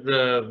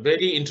are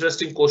very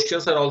interesting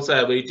questions are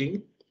also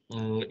awaiting.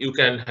 You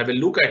can have a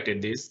look at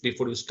this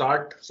before you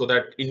start, so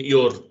that in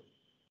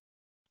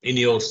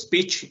your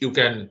speech you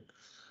can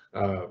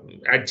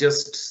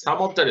adjust some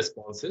of the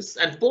responses.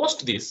 And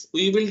post this,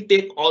 we will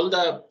take all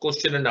the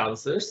question and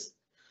answers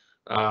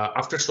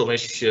after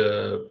Somesh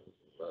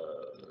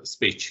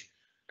speech,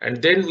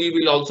 and then we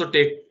will also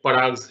take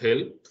Parag's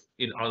help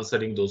in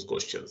answering those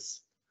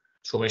questions.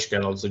 Somesh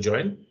can also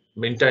join.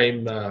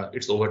 Meantime,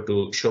 it's over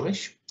to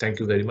Somesh. Thank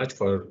you very much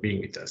for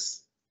being with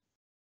us.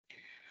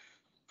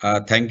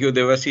 Thank you,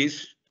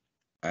 Devashish,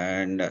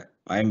 and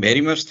I'm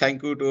very much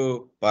thank you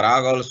to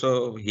Parag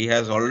also. He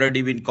has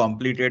already been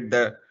completed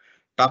the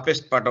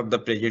toughest part of the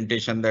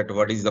presentation, that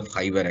what is the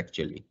fiber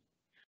actually.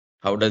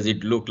 How does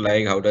it look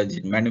like? How does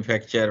it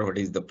manufacture? What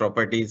is the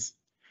properties?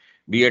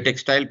 Be a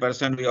textile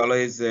person, we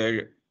always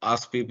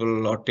ask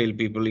people or tell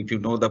people, if you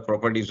know the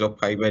properties of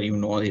fiber, you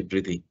know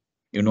everything.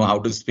 You know how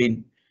to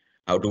spin,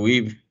 how to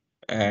weave,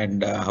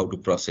 and how to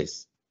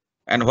process,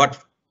 and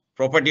what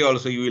property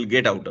also you will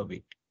get out of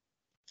it.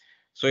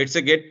 So it's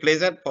a great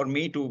pleasure for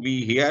me to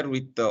be here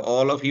with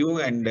all of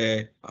you,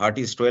 and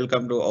heartiest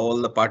welcome to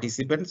all the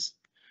participants,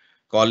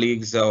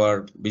 colleagues,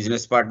 our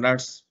business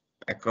partners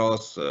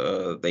across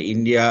the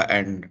India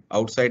and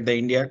outside the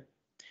India.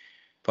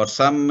 For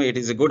some, it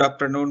is a good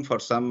afternoon. For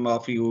some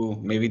of you,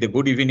 maybe the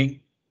good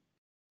evening,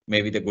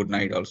 maybe the good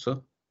night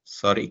also.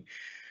 Sorry.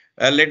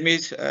 Let me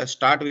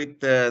start with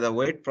the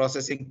weight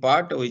processing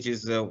part, which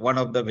is one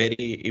of the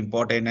very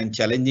important and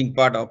challenging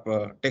part of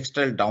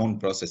textile down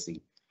processing.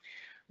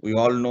 We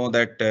all know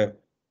that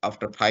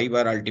after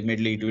fiber,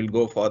 ultimately it will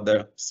go for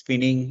the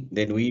spinning,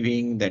 then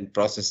weaving, then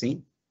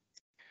processing.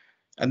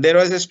 And there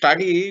was a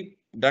study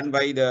done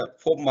by the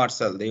Fob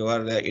Marshall. They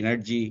were the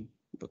energy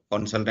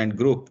consultant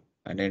group,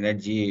 and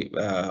energy,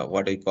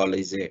 what we call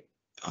is a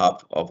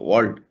hub of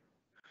world.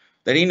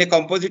 That in a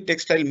composite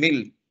textile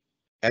mill,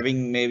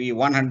 having maybe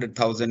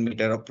 100,000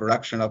 meter of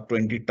production of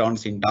 20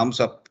 tons in terms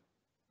of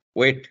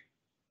weight,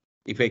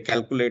 if I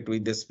calculate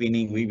with the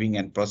spinning, weaving,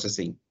 and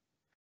processing.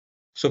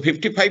 So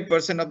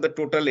 55% of the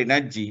total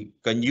energy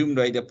consumed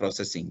by the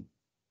processing,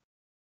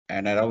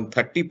 and around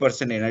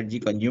 30% energy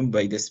consumed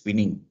by the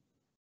spinning,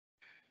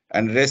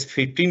 and rest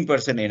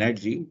 15%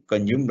 energy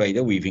consumed by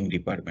the weaving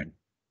department.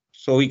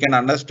 So we can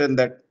understand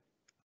that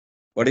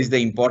what is the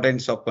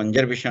importance of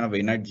conservation of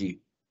energy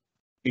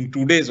in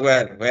today's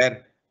world,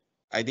 where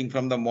I think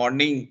from the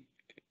morning,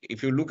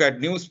 if you look at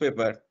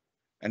newspaper,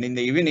 and in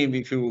the evening,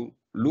 if you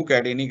look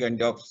at any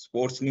kind of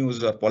sports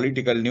news or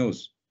political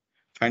news,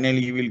 finally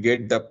you will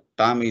get the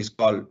term is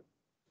called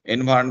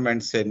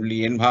environment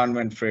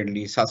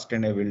friendly,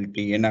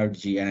 sustainability,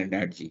 energy and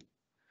energy.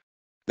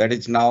 That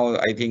is now,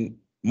 I think,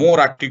 more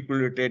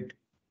articulated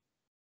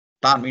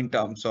term in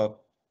terms of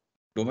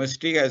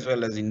domestic as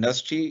well as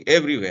industry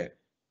everywhere.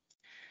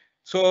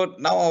 So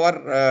now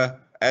our,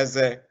 as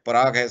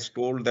Parag has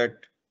told, that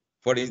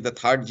what is the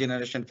third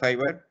generation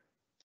fiber?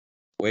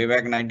 Way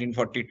back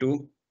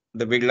 1942,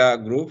 the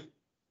Birla Group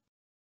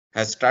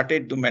has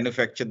started to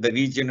manufacture the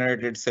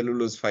regenerated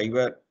cellulose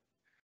fiber,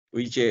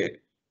 which a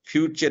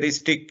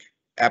futuristic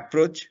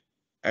approach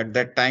at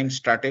that time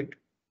started.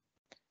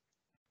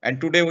 And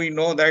today we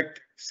know that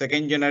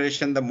second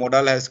generation, the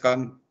modal has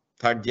come,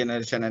 third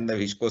generation, and the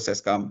viscose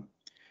has come.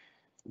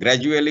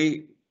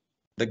 Gradually,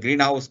 the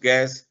greenhouse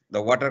gas,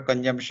 the water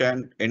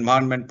consumption,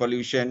 environment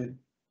pollution,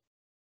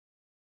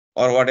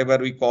 or whatever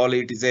we call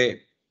it, is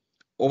a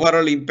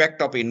overall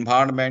impact of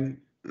environment,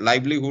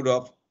 livelihood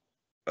of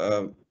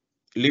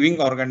living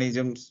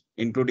organisms,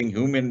 including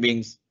human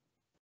beings,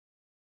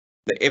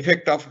 the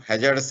effect of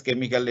hazardous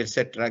chemical,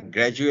 etc.,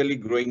 gradually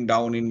growing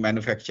down in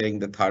manufacturing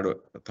the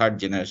third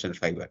generation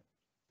fiber.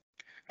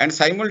 And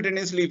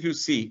simultaneously, if you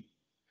see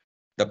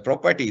the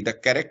property, the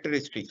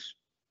characteristics,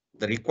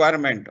 the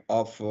requirement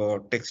of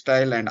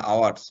textile and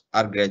ours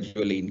are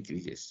gradually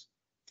increases.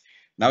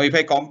 Now, if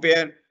I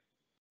compare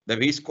the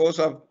viscose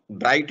of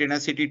dry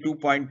tenacity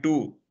 2.2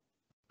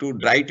 to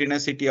dry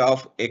tenacity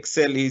of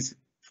Excel is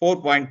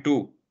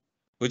 4.2,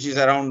 which is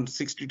around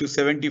 60 to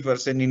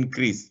 70%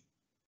 increase.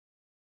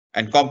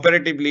 And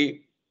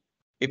comparatively,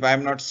 if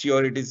I'm not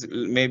sure, it is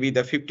maybe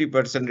the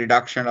 50%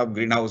 reduction of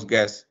greenhouse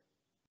gas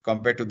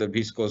compared to the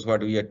viscose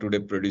what we are today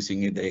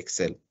producing in the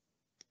Excel.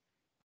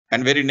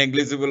 And very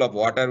negligible of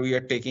water we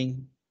are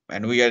taking,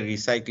 and we are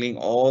recycling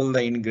all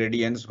the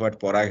ingredients what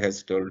Parag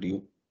has told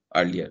you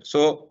earlier.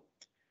 So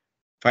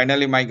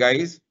finally, my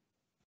guys,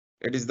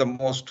 it is the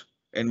most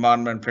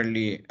environment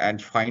friendly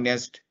and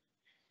finest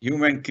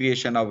human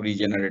creation of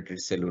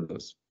regenerated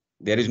cellulose.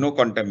 There is no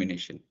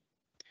contamination.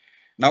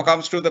 Now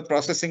comes to the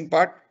processing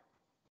part.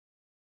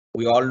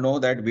 We all know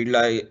that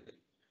Birla,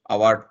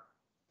 our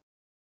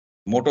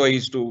motto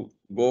is to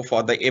go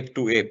for the ape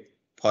to ape,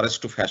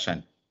 forest to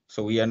fashion.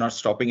 So we are not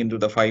stopping into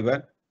the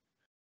fiber.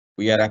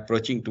 We are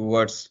approaching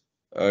towards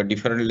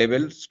different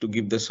levels to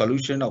give the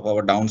solution of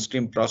our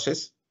downstream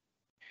process.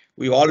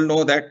 We all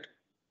know that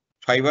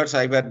fibers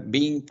are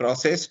being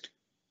processed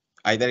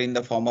either in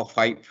the form of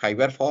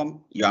fiber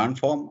form, yarn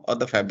form, or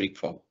the fabric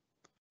form.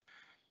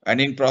 And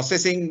in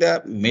processing,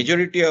 the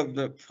majority of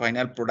the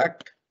final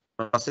product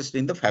processed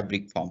in the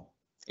fabric form.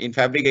 In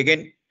fabric,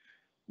 again,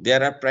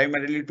 there are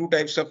primarily two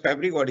types of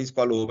fabric, what is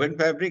called woven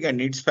fabric and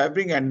knits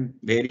fabric, and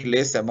very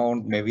less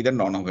amount maybe the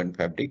non-woven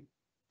fabric.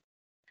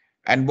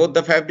 And both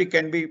the fabric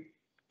can be,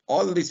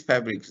 all these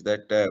fabrics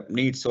that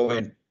needs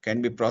woven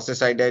can be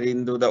processed either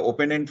into the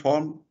open-end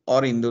form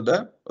or into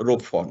the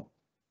rope form.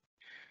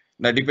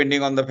 Now,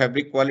 depending on the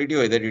fabric quality,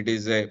 whether it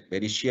is a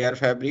very sheer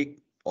fabric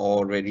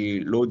or very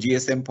low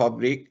GSM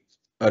fabric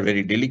or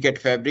very delicate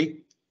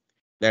fabric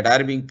that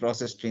are being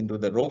processed into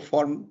the rope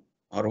form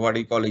or what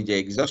we call is the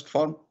exhaust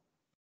form,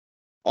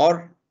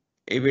 or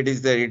if it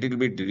is the little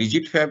bit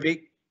rigid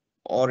fabric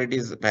or it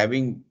is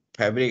having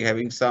fabric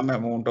having some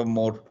amount of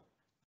more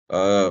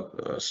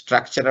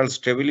structural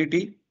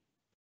stability,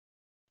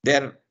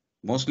 there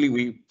mostly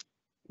we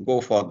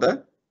go for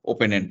the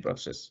open-end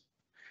process.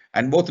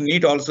 And both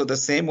knit also the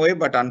same way,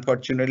 but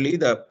unfortunately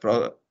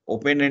the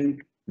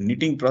open-end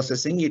knitting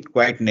processing is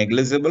quite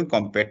negligible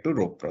compared to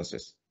rope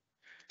process.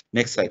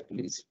 Next slide,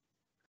 please.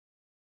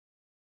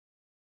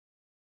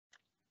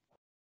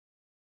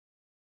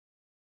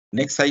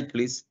 Next slide,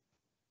 please.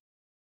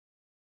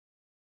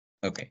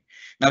 Okay.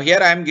 Now here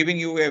I am giving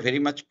you a very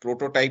much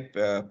prototype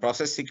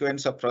process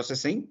sequence of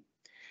processing.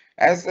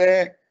 As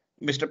Mr.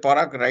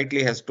 Parag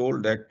rightly has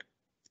told that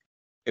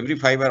every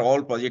fiber,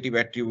 all positive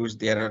attributes,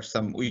 there are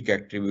some weak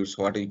attributes,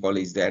 what we call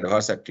is the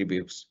adverse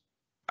attributes.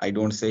 I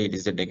don't say it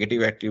is the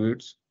negative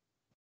attributes.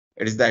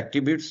 It is the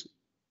attributes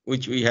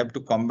which we have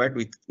to combat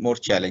with more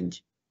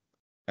challenge.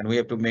 And we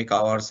have to make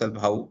ourselves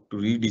how to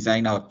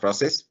redesign our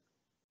process,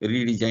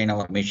 redesign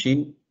our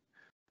machine,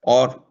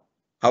 or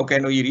how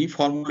can we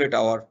reformulate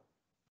our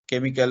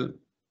chemical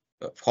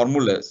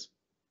formulas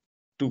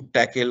to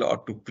tackle or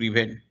to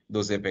prevent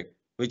those effects,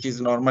 which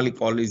is normally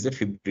called is the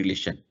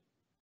fibrillation.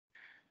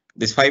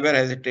 This fiber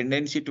has a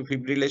tendency to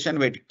fibrillation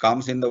when it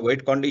comes in the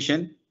wet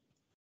condition.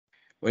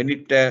 When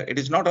it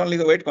is not only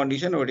the wet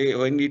condition, but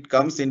when it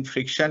comes in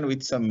friction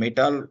with some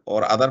metal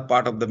or other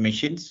part of the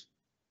machines,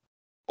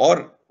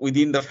 or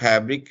within the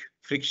fabric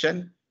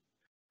friction,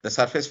 the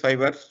surface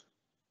fiber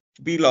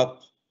peel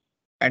off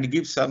and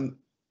give some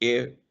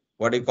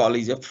what I call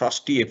is a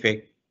frosty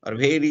effect or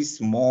very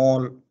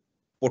small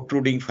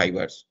protruding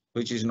fibers,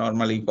 which is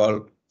normally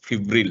called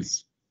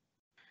fibrils.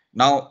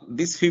 Now,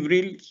 these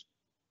fibrils,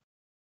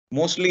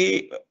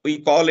 mostly we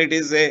call it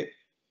is a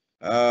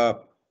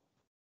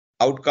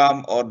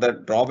outcome or the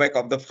drawback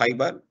of the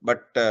fiber,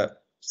 but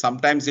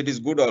sometimes it is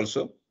good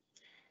also.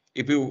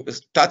 If you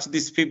touch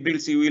these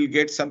fibrils, you will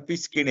get some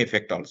skin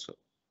effect also.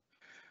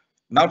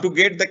 Now, to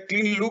get the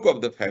clean look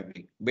of the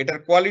fabric, better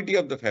quality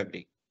of the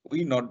fabric,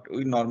 we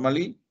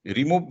normally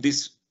remove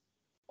this,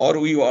 or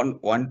we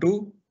want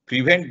to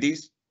prevent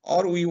this,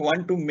 or we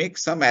want to make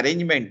some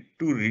arrangement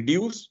to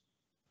reduce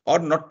or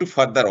not to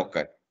further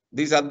occur.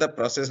 These are the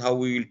process how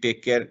we will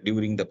take care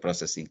during the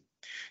processing.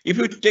 If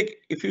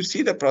you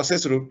see the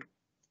process route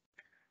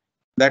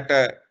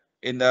that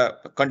in the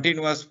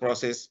continuous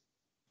process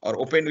or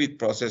open with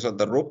process or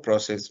the rope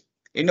process,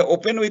 in the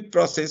open with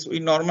process, we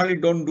normally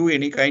don't do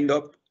any kind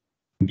of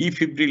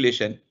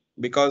defibrillation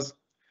because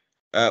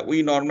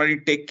we normally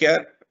take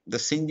care the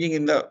singeing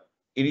in the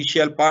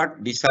initial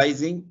part,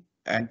 desizing,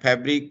 and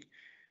fabric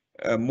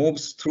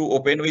moves through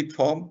open with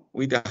form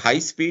with a high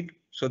speed.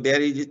 So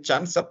there is a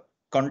chance of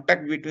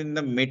contact between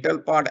the metal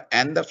part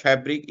and the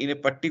fabric in a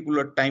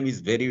particular time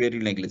is very, very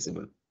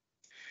negligible.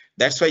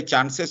 That's why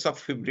chances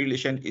of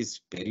fibrillation is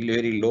very,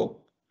 very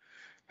low.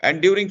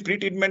 And during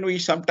pre-treatment, we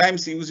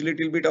sometimes use a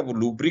little bit of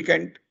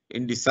lubricant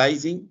in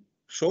desizing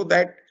so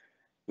that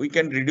we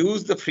can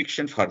reduce the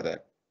friction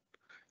further.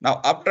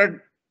 Now,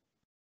 after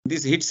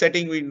this heat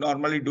setting, we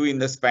normally do in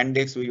the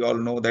spandex. We all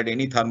know that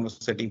any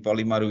thermosetting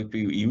polymer, if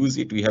we use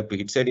it, we have to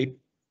heat set it.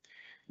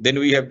 Then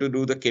we have to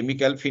do the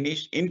chemical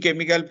finish. In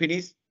chemical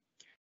finish,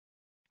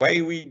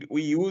 why we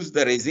use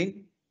the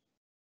resin,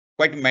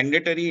 quite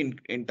mandatory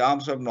in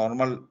terms of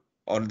normal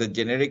or the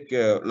generic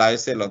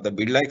lyocell or the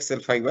Birla Excel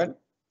fiber,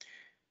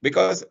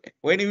 because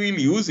when we will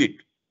use it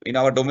in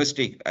our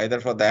domestic, either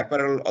for the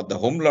apparel or the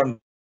home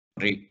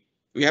laundry,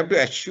 we have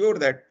to assure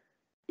that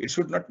it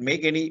should not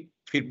make any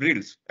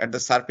fibrils at the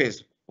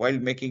surface while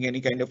making any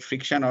kind of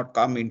friction or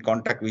come in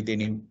contact with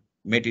any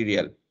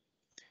material.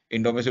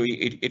 In domestic,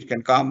 it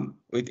can come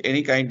with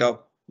any kind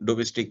of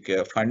domestic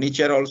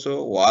furniture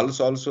also, walls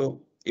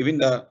also, even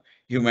the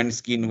human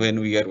skin when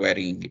we are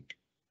wearing it.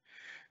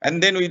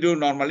 And then we do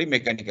normally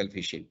mechanical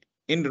fishing.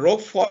 In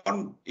rope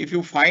form, if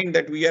you find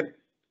that we are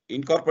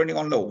incorporating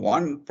only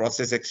one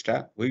process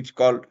extra, which is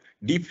called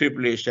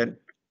defibrillation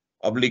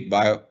oblique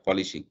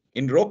biopolishing.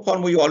 In rope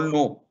form, we all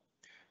know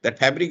that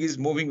fabric is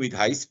moving with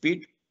high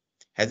speed,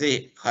 has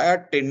a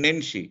higher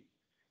tendency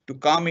to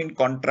come in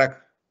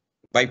contact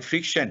by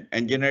friction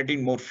and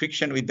generating more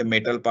friction with the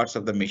metal parts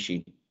of the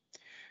machine.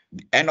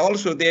 And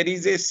also there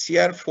is a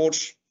shear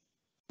force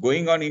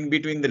going on in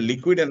between the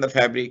liquid and the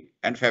fabric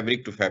and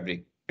fabric to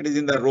fabric. It is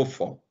in the rope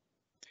form.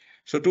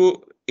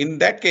 So in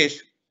that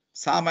case,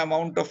 some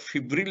amount of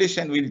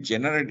fibrillation will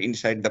generate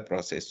inside the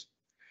process.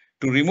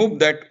 To remove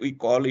that, we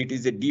call it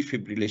is a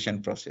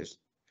defibrillation process.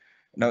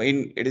 Now,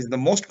 it is the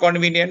most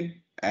convenient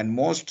and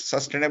most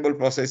sustainable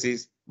process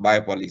is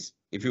biopolish.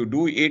 If you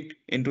do it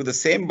into the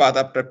same bath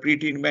after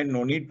pre-treatment,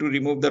 no need to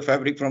remove the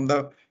fabric from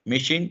the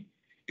machine.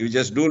 You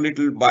just do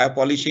little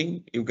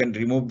biopolishing, you can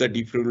remove the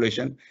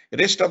defibrillation.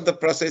 Rest of the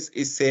process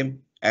is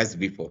same as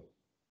before.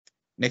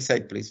 Next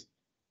slide, please.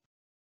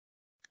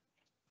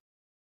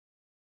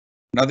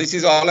 Now this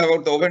is all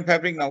about the woven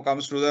fabric. Now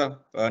comes to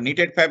the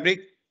knitted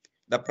fabric.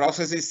 The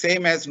process is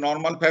same as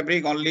normal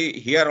fabric, only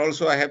here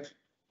also I have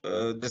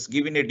just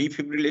given a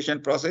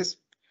defibrillation process,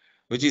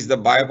 which is the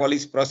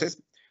biopolish process.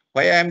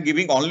 Why I am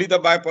giving only the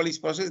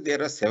biopolish process?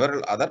 There are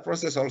several other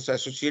processes also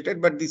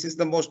associated, but this is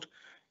the most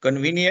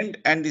convenient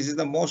and this is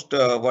the most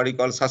what you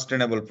call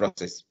sustainable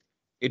process.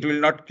 It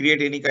will not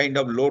create any kind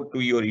of load to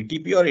your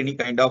ETP or any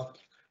kind of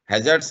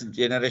hazards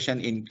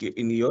generation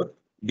in your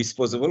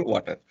disposable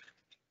water.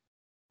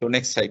 So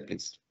next slide,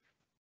 please.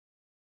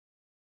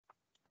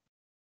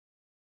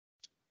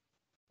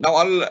 Now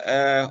all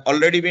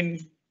already been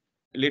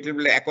a little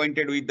bit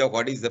acquainted with the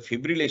what is the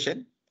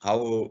fibrillation,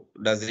 how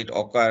does it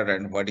occur,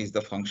 and what is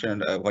the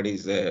function, what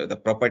is the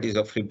properties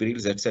of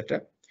fibrils,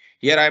 etc.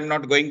 Here I am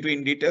not going to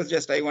in details.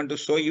 Just I want to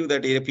show you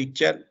that in a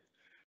picture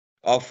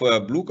of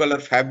blue color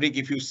fabric.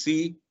 If you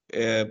see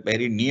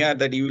very near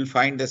that, you will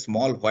find the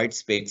small white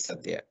specks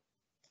are there.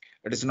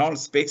 It is not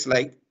specks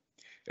like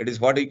it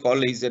is what we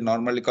call is a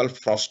normally called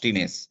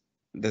frostiness.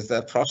 This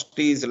the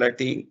frosty is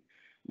letting,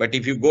 but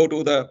if you go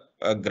to the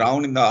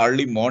ground in the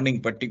early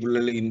morning,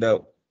 particularly in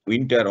the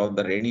winter or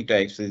the rainy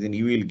type season,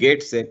 you will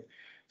get say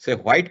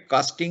white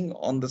casting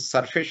on the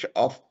surface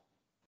of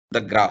the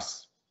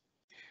grass.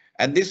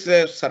 And this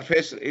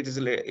surface, it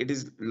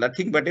is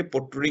nothing but a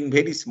protruding,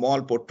 very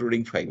small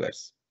protruding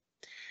fibers.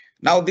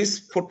 Now this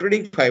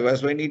protruding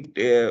fibers, when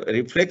it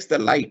reflects the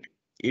light,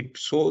 it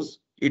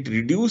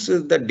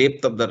reduces the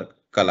depth of the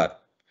color.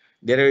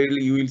 There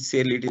you will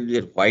see a little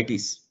bit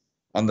whitish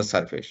on the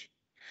surface.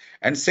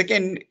 And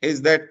second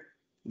is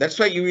that's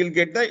why you will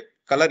get the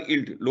color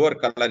yield, lower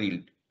color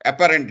yield,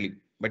 apparently.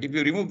 But if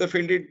you remove the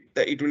field,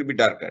 it will be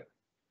darker.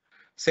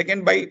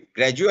 Second, by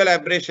gradual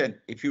abrasion,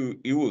 if you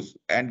use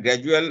and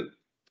gradual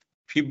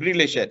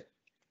fibrillation,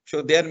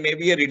 so there may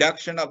be a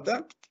reduction of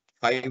the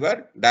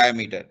fiber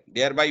diameter.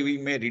 Thereby, we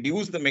may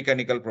reduce the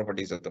mechanical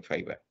properties of the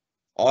fiber,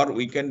 or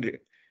we can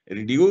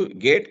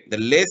get the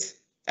less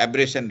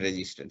abrasion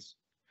resistance.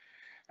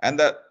 And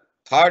the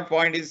third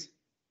point is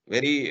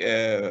very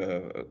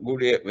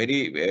good,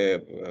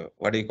 very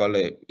what do you call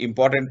a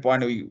important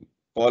point. We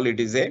call it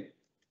is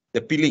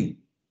the pilling.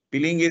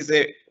 Pilling is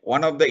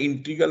one of the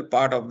integral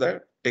part of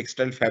the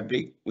textile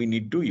fabric we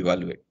need to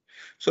evaluate.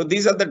 So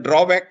these are the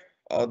drawback,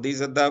 or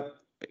these are the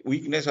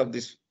weakness of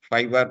this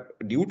fiber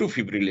due to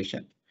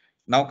fibrillation.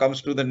 Now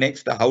comes to the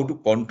next, how to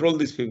control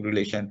this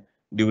fibrillation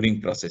during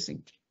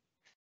processing.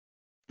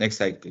 Next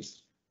slide,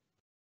 please.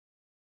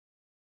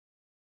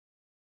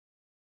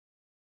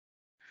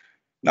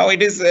 Now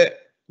it is it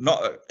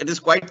is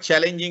quite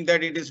challenging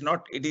that it is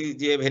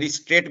a very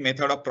straight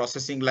method of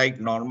processing like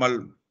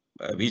normal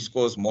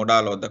viscose,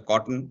 modal, or the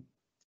cotton.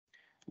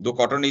 Though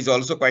cotton is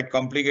also quite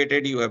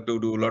complicated, you have to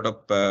do a lot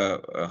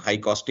of high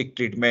caustic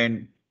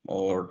treatment,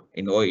 or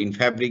in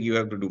fabric you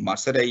have to do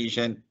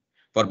mercerization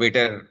for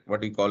better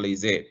what we call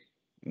is a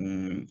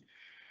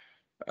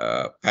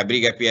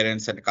fabric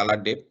appearance and color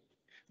depth.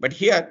 But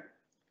here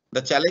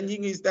the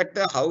challenging is that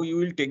how you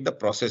will take the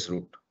process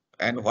route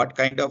and what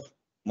kind of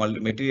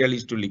material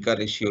is to liquor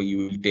ratio you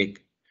will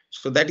take.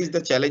 So that is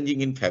the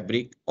challenging in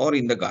fabric or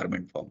in the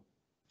garment form.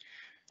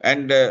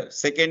 And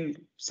second,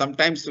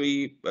 sometimes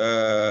we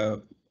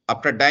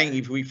after dyeing,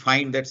 if we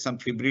find that some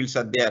fibrils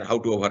are there, how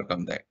to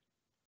overcome that.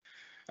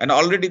 And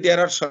already there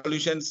are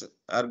solutions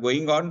are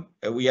going on.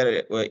 We are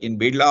in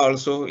Birla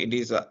also. It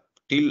is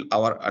till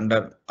our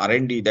under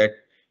R&D that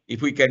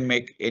if we can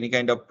make any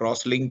kind of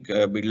cross-link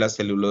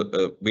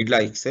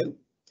Birla Excel,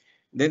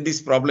 then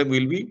this problem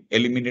will be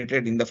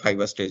eliminated in the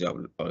fiber stage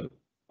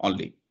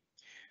only.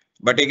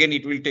 But again,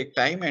 it will take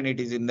time and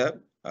it is in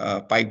the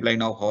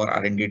pipeline of our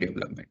R&D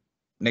development.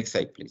 Next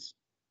slide, please.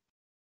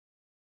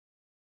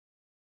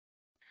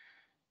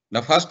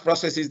 The first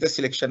process is the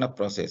selection of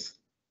process.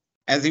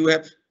 As you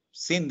have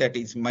seen that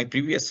is my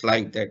previous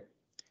slide, that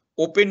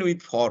open with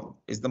form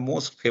is the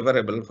most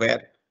favorable,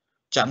 where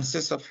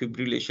chances of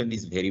fibrillation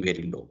is very,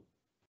 very low.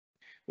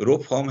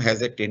 Rope form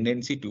has a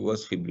tendency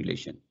towards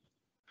fibrillation.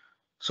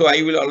 So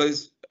I will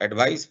always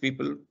advise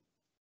people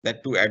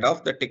that to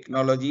adopt the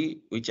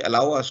technology which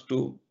allow us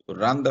to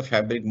run the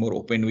fabric more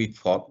open with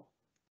form,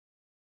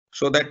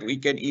 so that we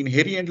can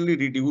inherently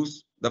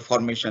reduce the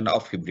formation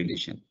of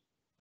fibrillation.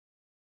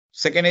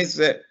 Second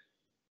is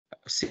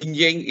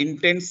singeing,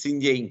 intense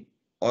singeing,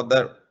 or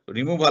the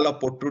removal of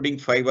protruding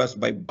fibers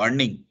by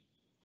burning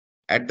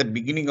at the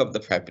beginning of the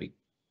fabric.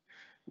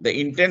 The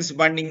intense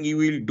burning you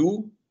will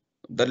do,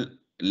 the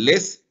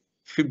less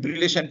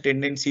fibrillation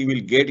tendency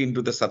will get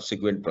into the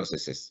subsequent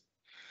processes.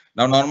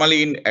 Now,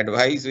 normally in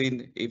advice,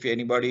 if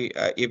anybody,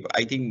 if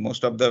I think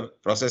most of the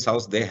process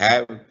house, they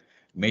have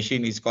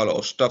machine is called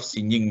Ostov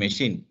singeing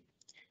machine.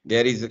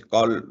 There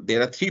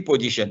are three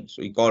positions.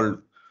 We call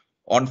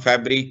on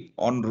fabric,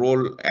 on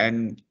roll,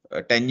 and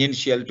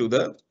tangential to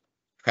the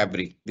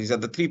fabric. These are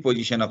the three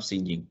positions of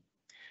singeing.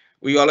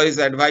 We always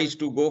advise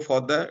to go for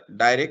the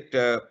direct,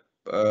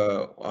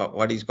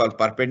 what is called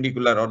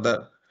perpendicular, or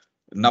the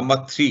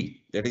number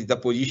 3. That is the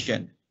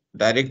position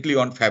directly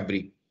on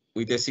fabric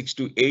with a 6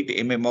 to 8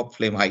 mm of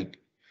flame height.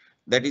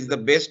 That is the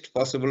best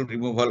possible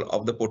removal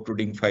of the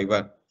protruding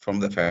fiber from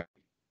the fabric.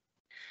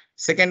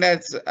 Second,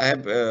 as I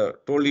have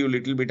told you a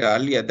little bit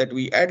earlier, that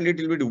we add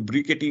little bit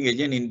lubricating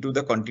agent into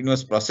the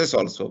continuous process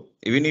also,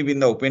 even if in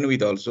the open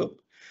with also.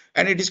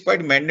 And it is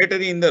quite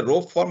mandatory in the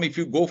rope form if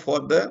you go for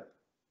the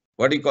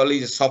what you call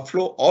is soft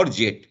flow or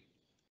jet.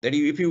 That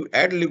if you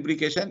add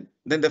lubrication,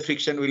 then the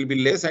friction will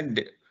be less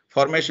and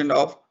formation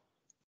of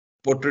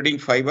protruding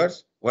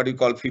fibers, what you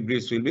call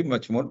fibrils, will be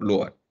much more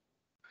lower.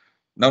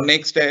 Now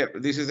next,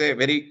 this is a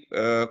very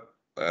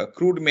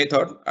crude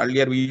method.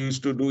 Earlier we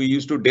used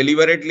to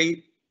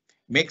deliberately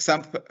make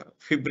some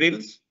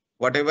fibrils,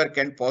 whatever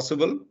can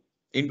possible,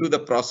 into the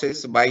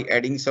process by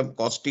adding some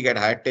caustic at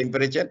higher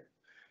temperature.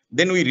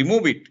 Then we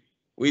remove it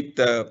with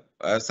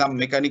some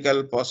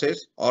mechanical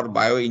process or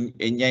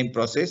bioenzyme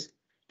process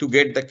to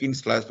get the clean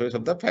surface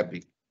of the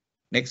fabric.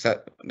 Next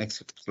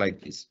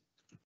slide, please.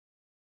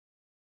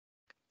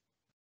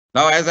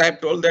 Now, as I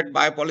have told that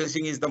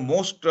biopolicing is the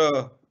most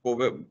of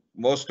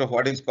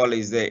what is called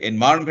is the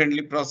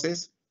environment-friendly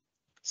process,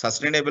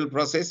 sustainable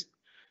process,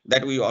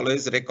 that we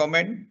always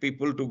recommend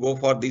people to go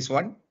for this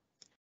one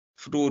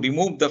to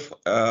remove the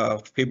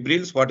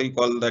fibrils, what we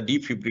call the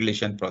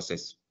defibrillation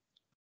process,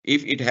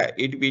 if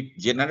it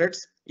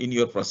generates in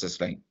your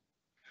process line.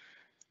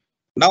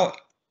 Now,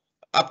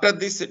 after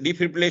this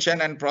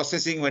defibrillation and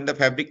processing, when the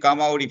fabric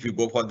come out, if you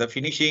go for the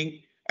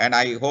finishing, and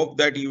I hope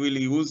that you will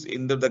use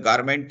in the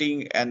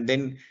garmenting, and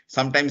then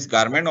sometimes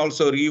garment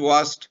also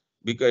rewashed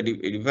because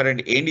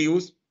different end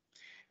use.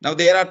 Now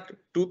there are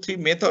 2-3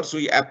 methods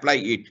we apply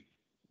it.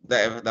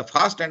 The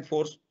first and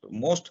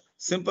most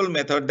simple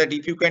method, that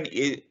if you can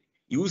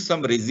use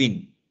some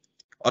resin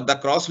or the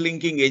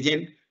cross-linking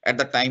agent at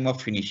the time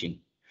of finishing.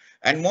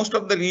 And most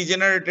of the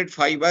regenerated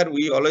fiber,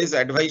 we always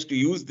advise to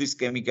use this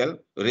chemical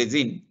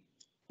resin,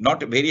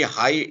 not very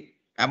high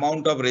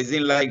amount of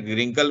resin like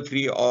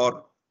wrinkle-free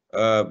or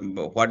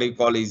what we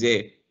call is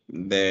the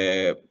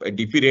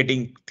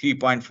depurating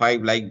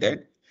 3.5 like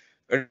that.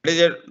 It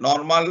is a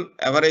normal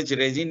average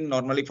resin,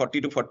 normally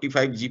 40 to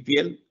 45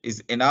 GPL is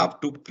enough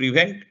to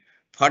prevent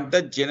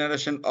further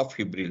generation of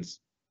fibrils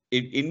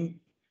in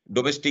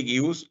domestic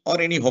use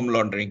or any home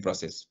laundering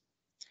process.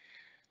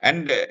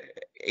 And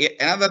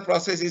another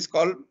process is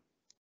called,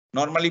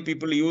 normally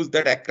people use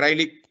that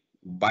acrylic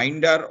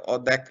binder or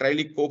the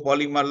acrylic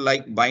copolymer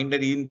like binder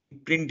in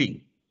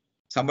printing.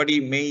 Somebody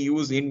may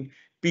use in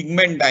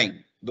pigment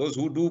dyeing. Those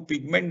who do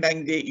pigment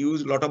dyeing, they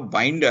use a lot of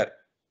binder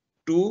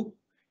to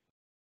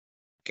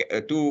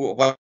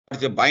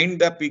bind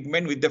the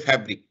pigment with the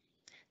fabric.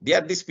 There,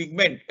 this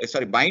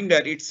binder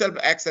itself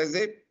acts as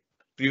a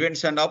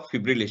prevention of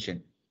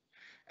fibrillation.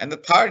 And the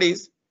third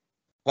is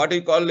what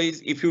we call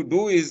is, if you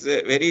do is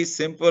very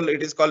simple,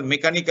 it is called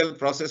mechanical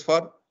process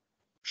for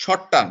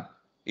short term.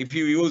 If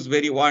you use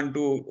very 1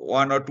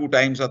 or 2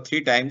 times or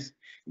 3 times,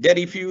 there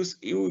if you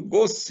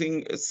go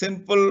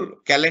simple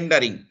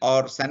calendaring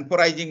or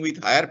sanforizing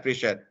with higher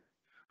pressure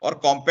or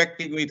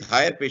compacting with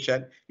higher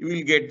pressure, you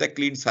will get the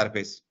clean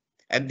surface,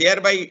 and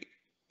thereby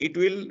it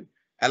will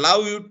allow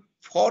you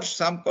for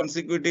some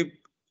consecutive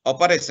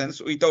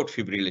operations without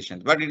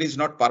fibrillation, but it is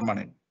not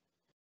permanent.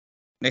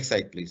 Next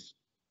slide, please.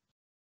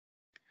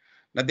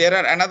 Now there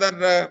are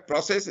another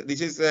process.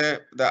 This is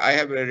I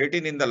have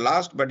written in the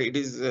last, but it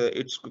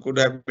could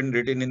have been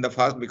written in the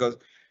first, because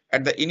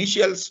at the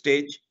initial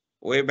stage,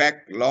 way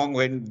back long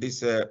when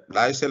this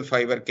lyocell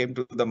fiber came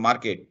to the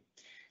market,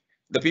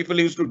 the people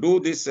used to do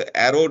this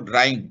arrow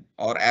drying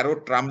or arrow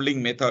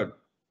trembling method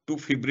to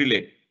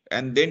fibrillate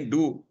and then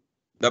do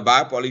the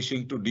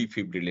biopolishing to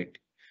defibrillate.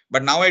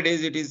 But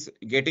nowadays it is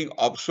getting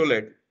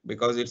obsolete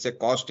because it's a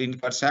cost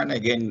incursion.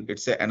 Again,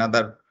 it's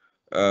another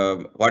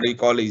what we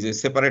call is a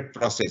separate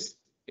process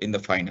in the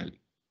final.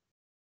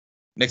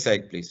 Next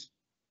slide, please.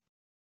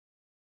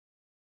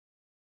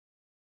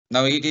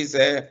 Now it is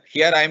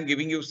here I am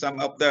giving you some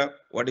of the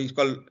what is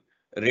called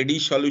ready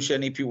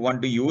solution if you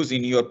want to use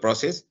in your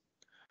process.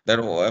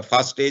 The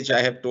first stage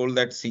I have told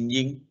that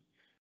singeing.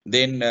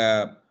 Then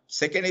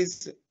second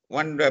is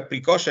one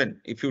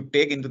precaution if you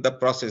take into the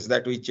process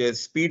that which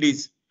speed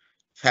is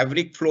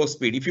fabric flow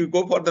speed. If you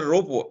go for the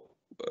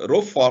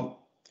rope form,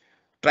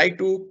 try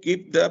to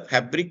keep the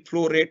fabric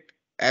flow rate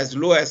as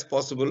low as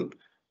possible.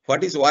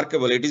 What is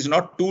workable? It is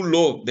not too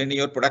low, then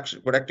your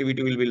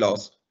productivity will be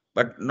lost,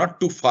 but not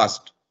too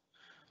fast.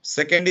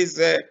 Second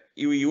is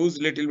you use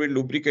little bit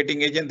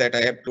lubricating agent that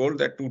I have told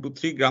that 2 to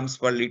 3 grams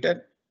per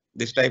liter,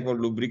 this type of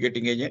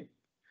lubricating agent.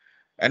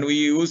 And we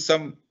use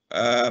some,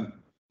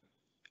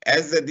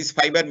 as this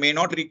fiber may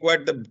not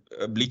require the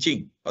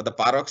bleaching or the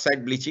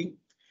peroxide bleaching,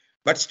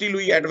 but still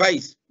we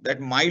advise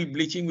that mild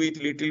bleaching with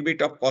little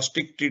bit of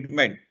caustic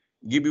treatment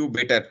give you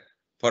better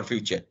for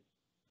future.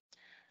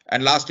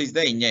 And last is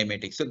the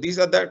enzymatic. So these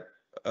are the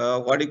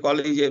what you call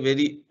is a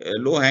very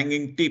low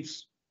hanging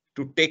tips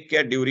to take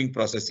care during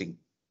processing.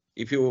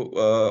 If you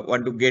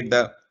want to get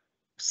the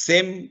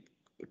same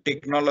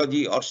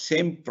technology or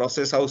same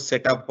process house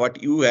setup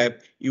what you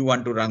have, you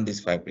want to run this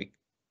fabric.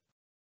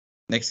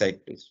 Next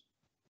slide, please.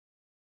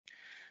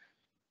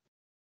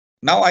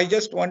 Now I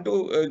just want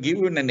to give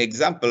you an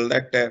example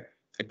that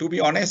to be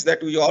honest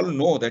that we all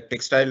know that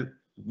textile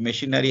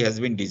machinery has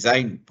been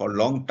designed for a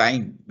long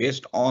time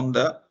based on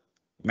the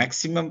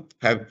maximum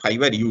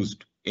fiber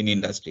used in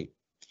industry.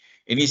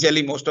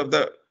 Initially, most of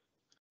the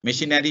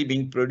machinery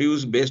being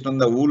produced based on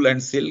the wool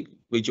and silk,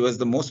 which was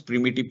the most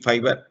primitive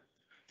fiber.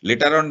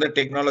 Later on, the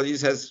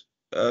technologies has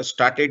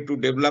started to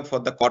develop for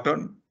the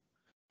cotton.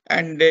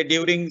 And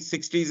during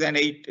 60s and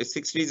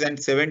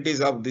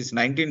 70s of this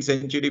 19th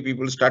century,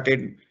 people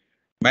started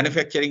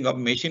manufacturing of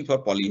machine for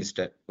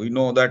polyester. We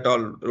know that all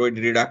roid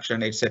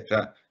reduction,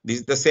 etc. This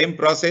is the same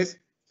process,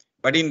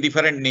 but in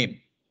different name.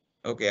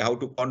 Okay, how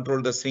to control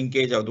the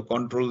shrinkage, how to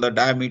control the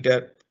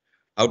diameter,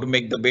 how to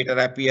make the better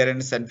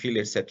appearance and feel,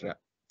 etc.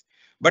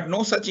 But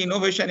no such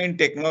innovation in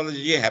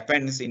technology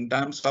happens in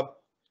terms of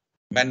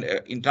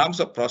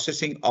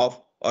processing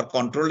of or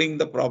controlling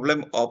the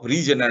problem of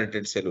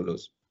regenerated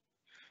cellulose.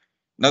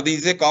 Now, this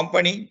is a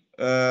company.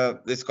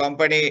 This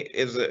company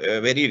is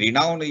very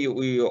renowned.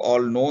 We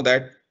all know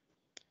that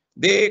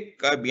they,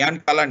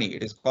 beyond Kalani,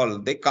 it is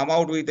called, they come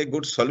out with a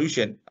good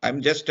solution.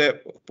 I'm just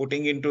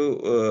putting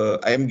into,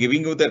 I am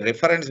giving you the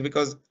reference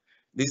because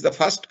this is the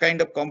first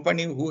kind of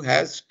company who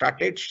has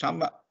started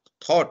some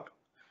thought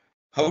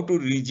how to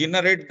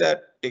regenerate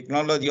the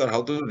technology or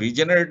how to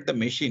regenerate the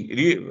machine,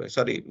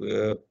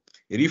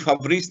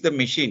 refurbish the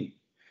machine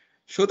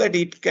so that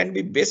it can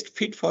be best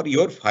fit for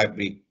your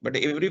fabric. But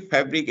every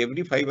fabric,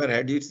 every fiber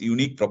had its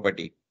unique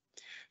property.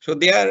 So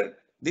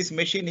this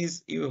machine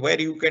is where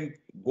you can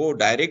go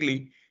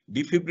directly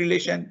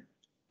fibrillation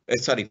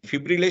and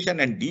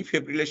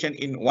defibrillation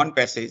in one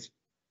passage,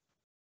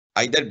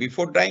 either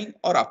before drying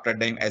or after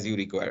drying as you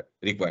require.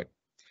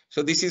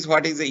 So this is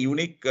what is a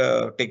unique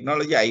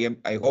technology.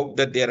 I hope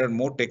that there are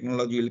more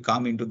technology will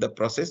come into the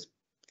process.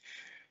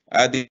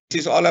 This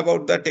is all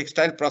about the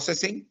textile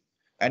processing.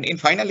 And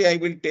finally, I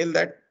will tell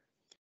that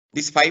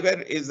this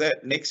fiber is the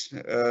next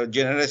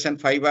generation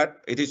fiber.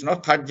 It is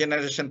not third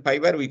generation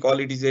fiber. We call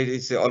it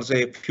is also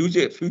a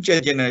future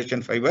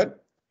generation fiber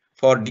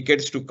for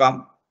decades to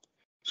come.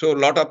 So a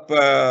lot of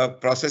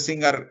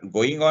processing are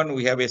going on.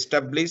 We have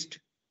established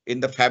in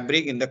the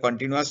fabric in the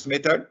continuous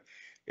method.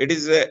 It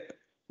is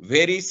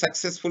very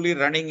successfully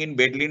running in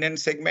bed linen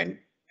segment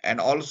and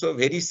also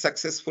very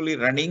successfully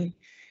running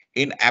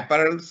in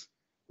apparels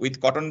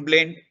with cotton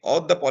blend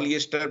or the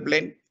polyester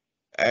blend,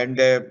 and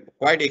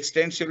quite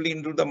extensively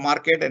into the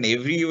market, and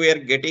everywhere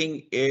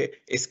getting a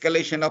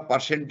escalation of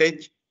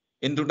percentage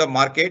into the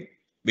market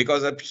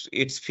because of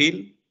its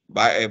feel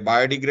by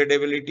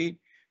biodegradability,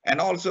 and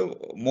also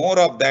more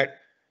of that.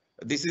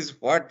 This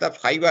is what the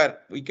fiber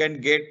we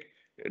can get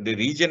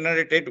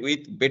regenerated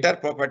with better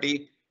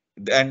property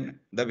than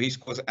the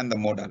viscose and the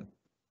modal.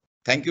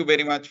 Thank you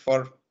very much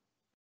for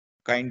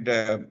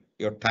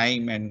your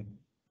time and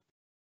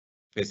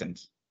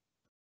patience.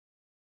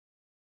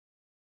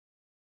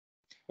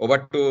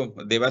 Over to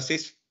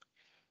Devashish.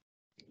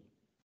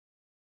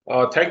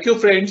 Thank you,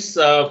 friends.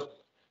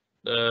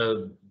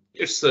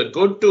 It's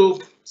good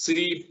to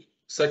see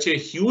such a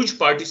huge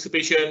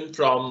participation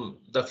from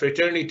the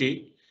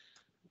fraternity.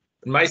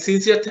 My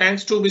sincere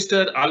thanks to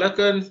Mr.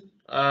 Alakan.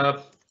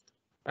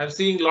 I'm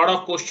seeing a lot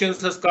of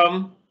questions has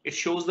come. It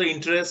shows the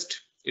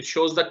interest. It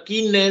shows the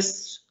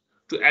keenness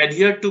to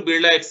adhere to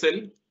Birla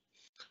Excel.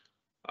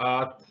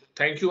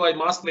 Thank you. I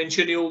must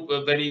mention you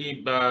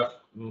very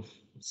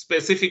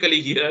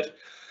specifically here.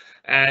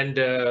 And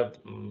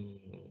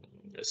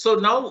so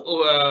now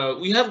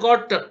we have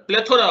got a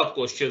plethora of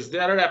questions.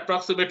 There are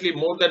approximately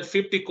more than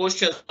 50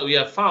 questions we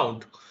have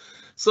found.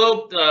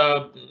 So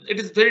it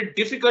is very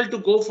difficult to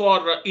go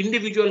for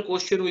individual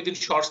question within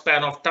short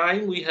span of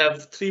time. We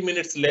have 3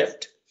 minutes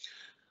left.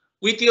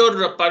 With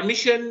your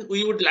permission,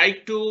 we would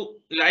like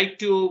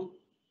to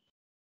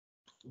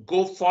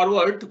go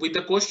forward with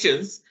the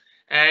questions,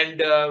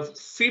 and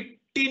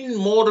 15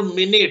 more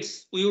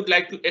minutes we would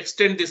like to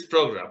extend this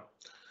program.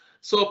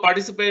 So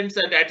participants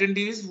and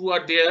attendees who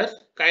are there,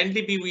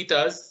 kindly be with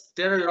us.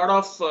 There are a lot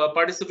of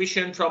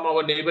participation from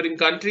our neighboring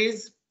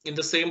countries in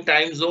the same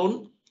time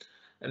zone.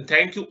 And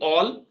thank you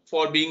all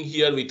for being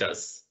here with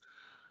us.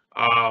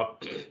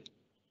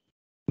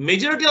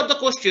 Majority of the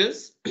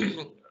questions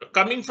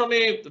coming from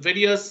a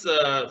various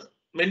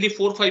mainly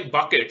 4 or 5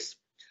 buckets.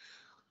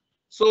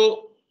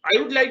 So I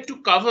would like to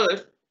cover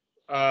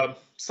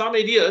some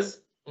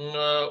areas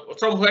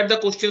from where the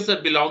questions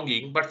are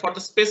belonging, but for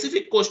the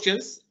specific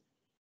questions,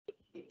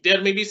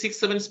 there may be 6 or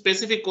 7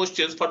 specific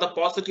questions. For the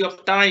paucity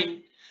of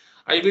time,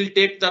 I will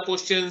take the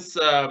questions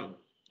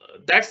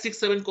that 6 or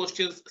 7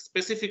 questions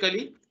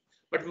specifically,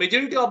 but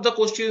majority of the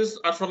questions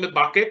are from a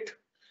bucket,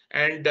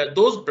 and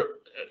those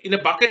in a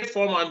bucket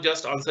form I'm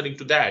just answering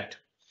to that.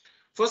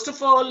 First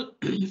of all,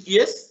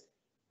 yes,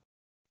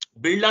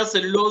 Birla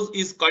Cellulose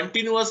is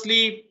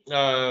continuously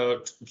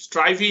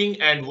striving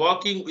and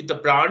working with the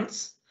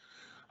brands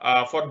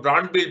for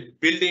brand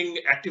building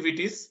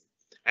activities,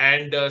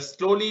 and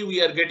slowly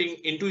we are getting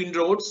into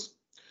inroads.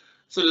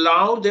 So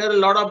now there are a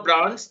lot of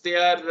brands. They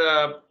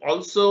are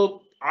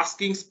also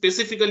asking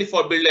specifically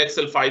for Birla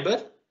Excel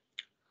fiber.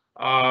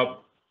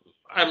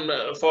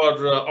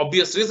 For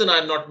obvious reason,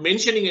 I'm not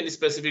mentioning any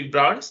specific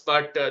brands,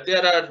 but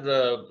there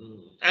are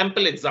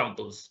ample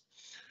examples.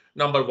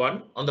 Number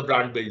one, on the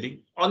brand building,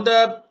 on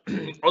the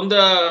on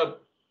the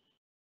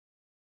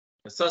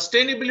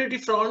sustainability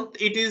front,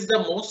 it is the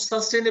most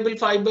sustainable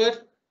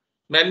fiber,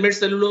 man-made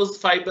cellulose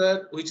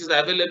fiber, which is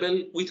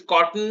available with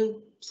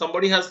cotton.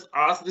 Somebody has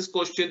asked this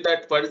question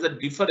that what is the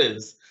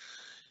difference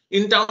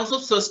in terms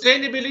of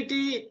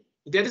sustainability?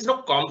 There is no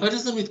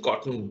comparison with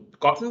cotton.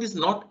 Cotton is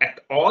not at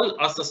all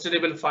a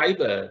sustainable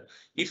fiber.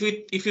 If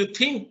you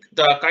think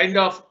the kind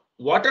of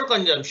water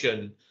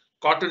consumption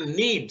cotton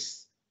needs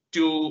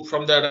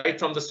from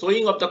the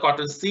sowing of the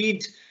cotton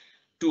seed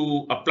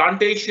to a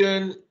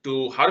plantation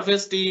to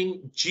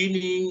harvesting,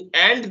 ginning,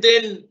 and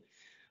then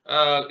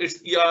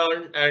it's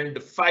yarn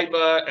and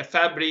fiber, a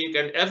fabric,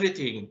 and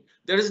everything.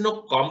 There is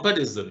no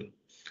comparison.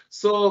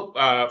 So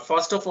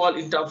first of all,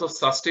 in terms of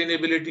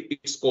sustainability,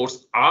 it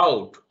scores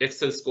out.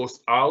 Excel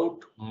scores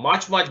out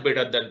much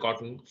better than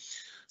cotton.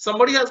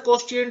 Somebody has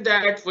questioned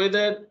that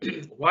whether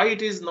why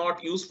it is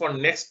not used for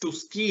next to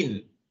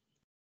skin.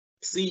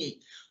 See,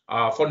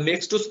 for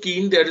next to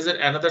skin, there is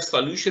another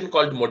solution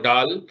called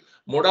modal.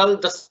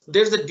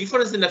 There's a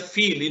difference in a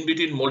feel in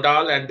between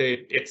modal and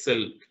the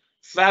Excel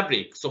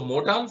fabric. So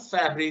modal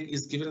fabric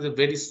is given a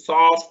very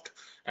soft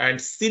and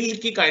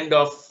silky kind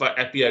of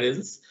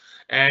appearance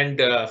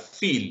and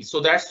feel. So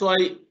that's why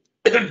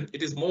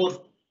it is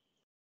more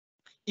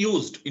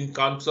used in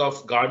terms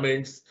of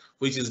garments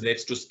which is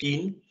next to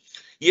skin.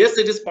 Yes,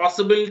 it is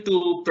possible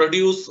to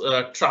produce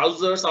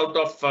trousers out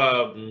of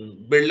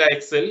Birla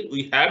Excel.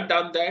 We have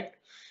done that,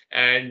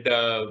 and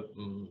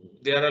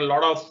there are a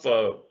lot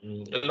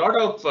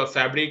of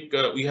fabric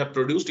we have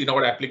produced in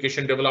our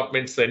application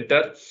development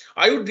center.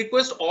 I would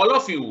request all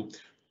of you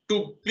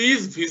to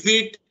please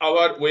visit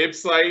our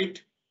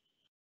website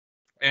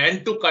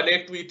and to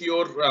connect with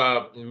your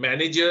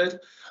manager.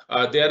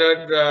 There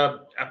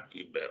are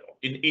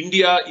in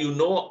India, you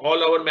know,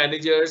 all our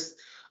managers.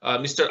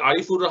 Mr.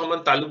 Arifur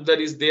Rahman Talukdar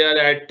is there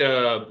at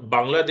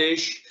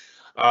Bangladesh.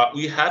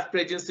 We have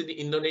presence in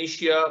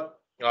Indonesia.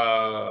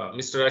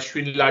 Mr.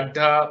 Ashwin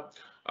Ladha,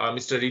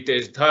 Mr.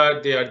 Ritesh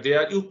Dhar, they are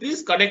there. You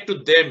please connect to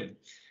them,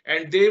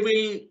 and they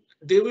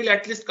will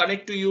at least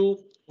connect to you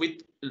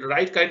with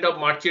right kind of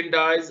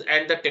merchandise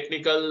and the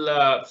technical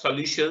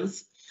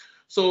solutions.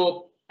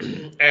 So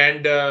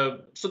and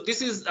so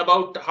this is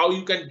about how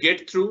you can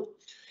get through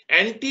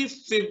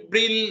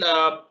antifibril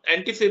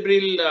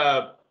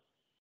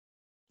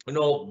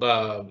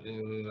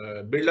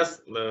Birla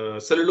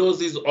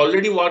Cellulose is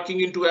already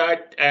working into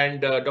it,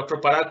 and Dr.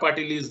 Parag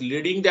Patil is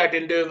leading that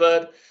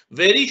endeavor.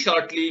 Very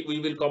shortly, we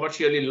will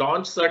commercially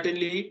launch.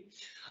 Certainly,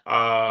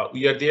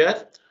 we are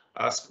there.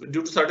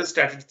 Due to certain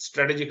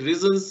strategic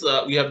reasons,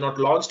 we have not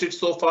launched it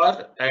so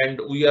far, and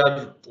we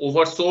are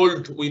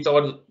oversold with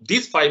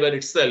this fiber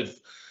itself.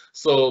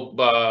 So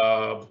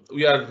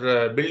we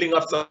are building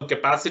up some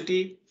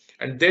capacity,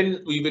 and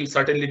then we will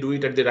certainly do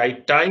it at the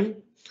right time.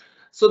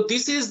 So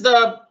this is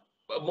the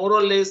more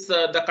or less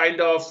the kind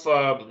of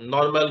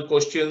normal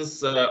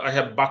questions. I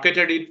have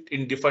bucketed it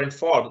in different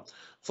form.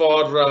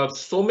 For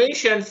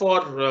Somesh and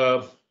for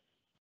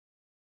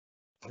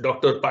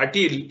Dr.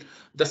 Patil,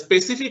 the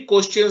specific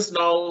questions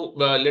now,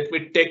 let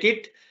me take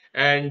it.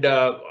 And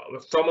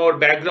from our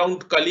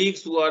background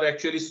colleagues who are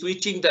actually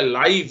switching the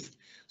live.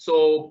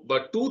 So,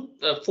 but 4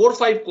 or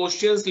 5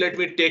 questions, let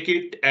me take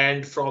it.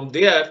 And from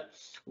there,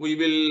 we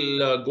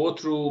will go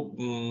through,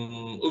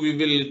 we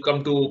will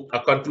come to a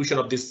conclusion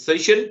of this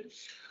session.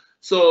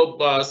 So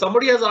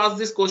somebody has asked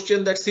this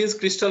question that since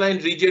crystalline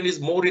region is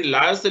more in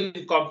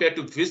lyocell compared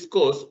to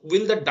viscose,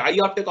 will the dye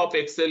uptake of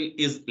Excel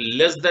is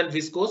less than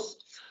viscose?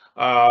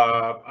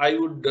 I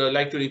would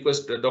like to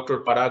request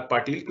Dr. Parag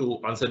Patil to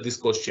answer this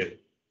question.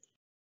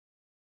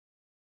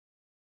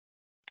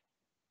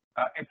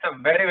 It's a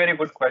very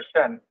good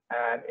question,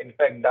 and in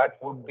fact that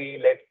would be,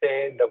 let's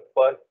say, the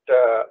first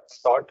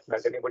thought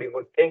that anybody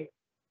would think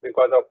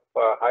because of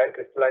higher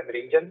crystalline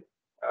region,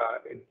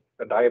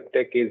 the dye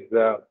uptake is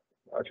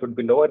should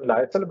be lower in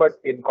lyocell, but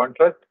in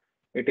contrast,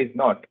 it is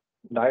not.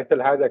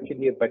 Lyocell has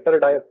actually a better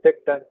dye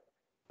uptake than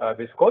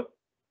viscose,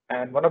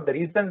 and one of the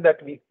reasons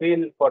that we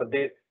feel for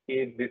this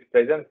is this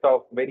presence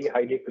of very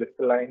highly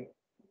crystalline,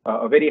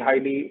 very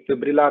highly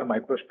fibrillar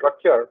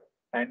microstructure,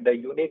 and the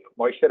unique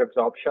moisture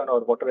absorption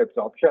or water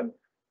absorption,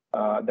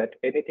 that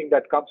anything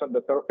that comes on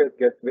the surface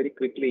gets very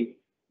quickly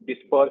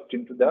dispersed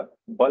into the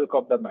bulk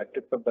of the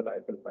matrix of the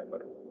lyocell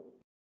fiber.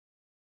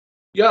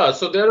 Yeah,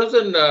 so there is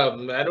an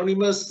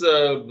anonymous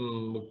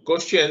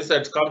questions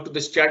that come to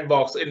this chat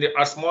box.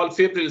 Are small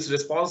fibrils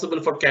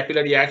responsible for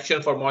capillary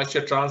action for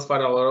moisture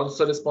transfer, or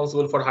also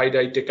responsible for high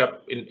dye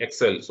take-up in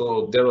Excel?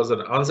 So there was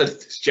an answer in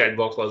this chat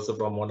box also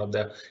from one of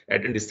the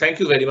attendees. Thank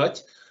you very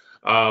much.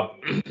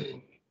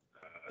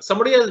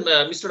 Somebody has,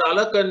 Mr.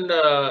 Alakan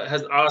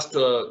has asked,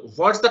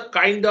 what's the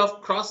kind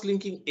of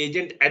cross-linking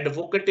agent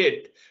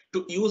advocated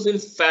to use in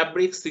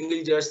fabric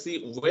single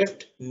jersey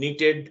weft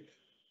knitted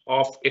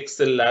of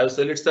Excel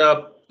lyocell? It's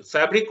a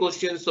fabric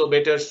question, so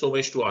better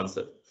Somesh to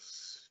answer.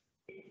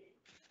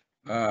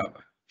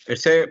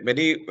 It's a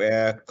very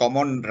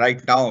common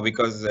right now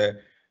because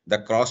the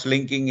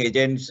cross-linking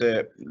agents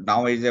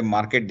now is a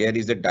market. There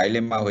is a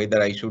dilemma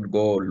whether I should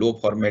go low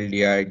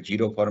formaldehyde,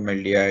 zero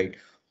formaldehyde,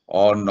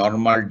 or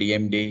normal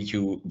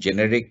DMDHU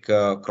generic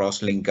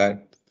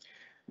cross-linker.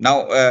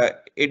 Now,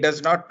 it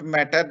does not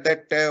matter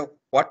that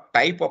what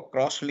type of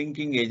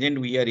cross-linking agent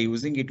we are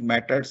using. It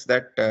matters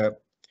that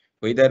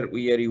whether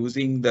we are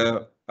using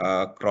the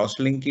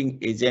cross-linking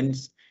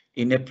agents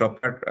in a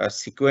proper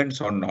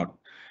sequence or not.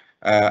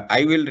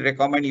 I will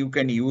recommend you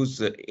can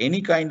use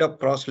any kind of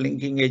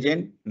cross-linking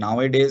agent.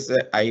 Nowadays,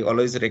 I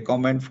always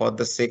recommend for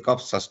the sake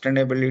of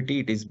sustainability,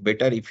 it is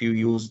better if you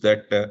use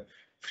that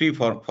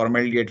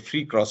formaldehyde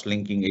free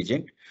cross-linking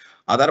agent.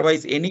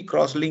 Otherwise, any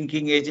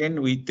cross-linking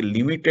agent with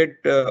limited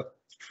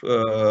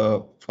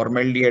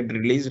formaldehyde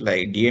release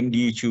like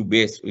DMDHU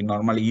base we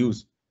normally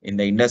use in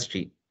the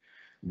industry.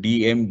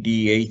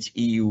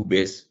 DMDHEU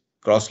base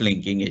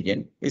cross-linking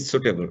agent is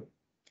suitable.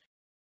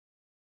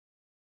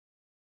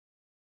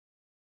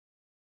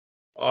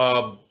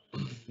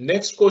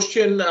 Next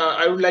question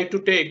I would like to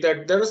take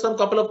that there are some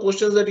couple of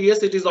questions that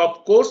yes, it is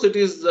of course it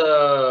is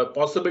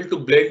possible to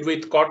blend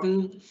with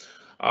cotton.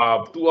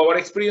 To our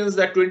experience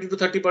that 20 to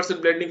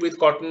 30% blending with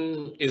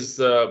cotton is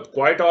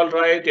quite all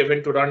right,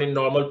 even to run in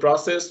normal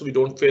process. We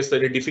don't face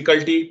any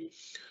difficulty.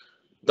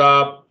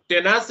 The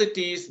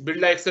tenacities,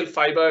 Birla Excel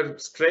fiber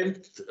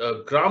strength,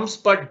 grams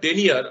per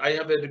denier. I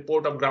have a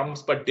report of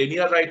grams per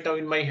denier right now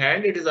in my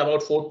hand. It is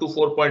about 4 to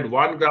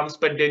 4.1 grams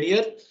per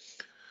denier.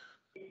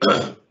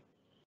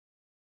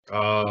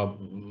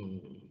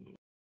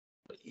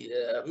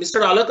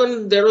 Mr.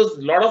 Alakan, there was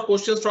a lot of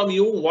questions from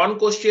you. One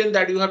question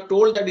that you have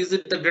told that is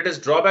it the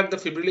greatest drawback, the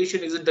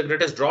fibrillation, is it the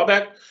greatest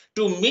drawback?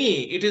 To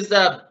me, it is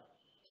the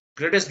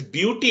greatest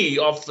beauty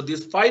of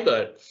this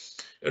fiber.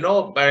 You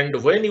know,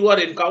 and when you are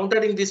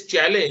encountering this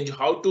challenge,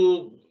 how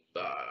to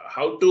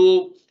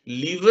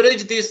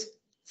leverage this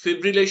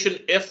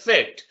fibrillation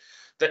effect,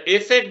 the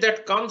effect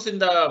that comes in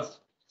the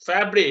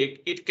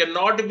fabric, it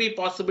cannot be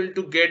possible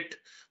to get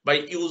by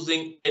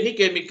using any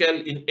chemical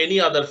in any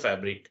other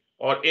fabric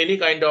or any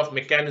kind of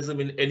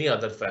mechanism in any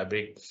other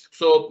fabric.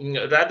 So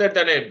rather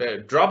than a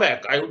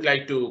drawback, I would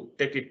like to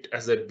take it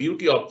as a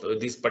beauty of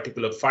this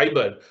particular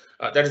fiber.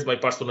 That is my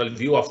personal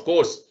view, of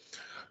course.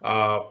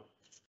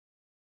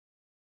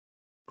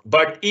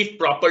 But if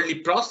properly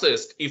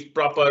processed, if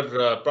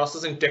proper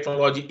processing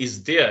technology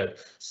is there,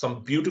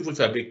 some beautiful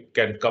fabric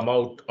can come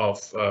out of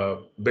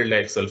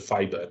Birla Excel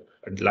fiber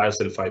and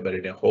lyocell fiber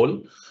in a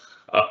whole.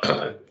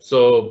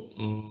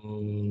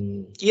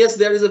 Yes,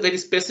 there is a very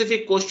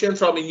specific question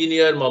from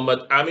engineer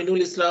Muhammad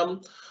Aminul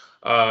Islam.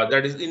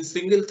 That is in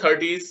single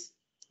 30s,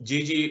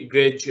 GG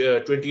grade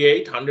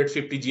 28,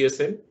 150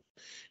 GSM.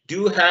 Do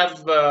you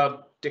have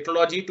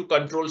technology to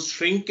control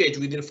shrinkage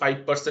within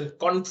 5%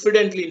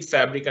 confidently in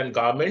fabric and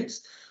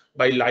garments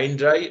by line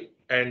dry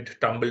and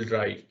tumble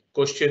dry?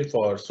 Question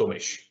for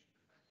Somesh.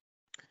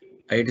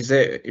 It's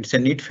a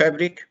knit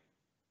fabric.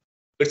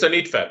 It's a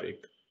knit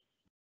fabric.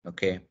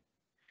 Okay.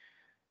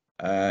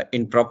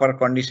 In proper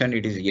condition,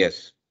 it is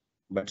yes,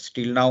 but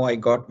still now I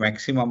got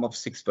maximum of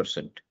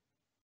 6%,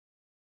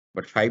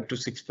 but 5 to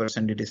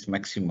 6% it is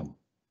maximum.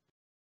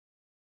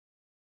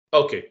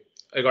 Okay,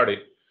 I got it.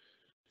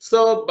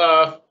 So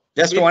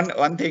just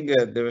one thing,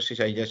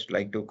 Devashish, I just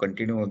like to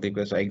continue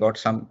because I got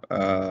some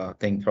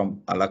thing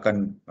from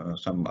Alakan,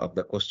 some of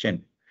the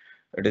question.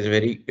 It is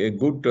very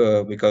good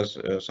because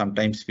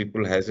sometimes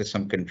people has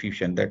some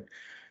confusion that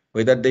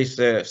whether this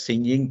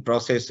singeing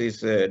process is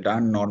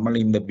done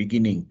normally in the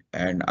beginning,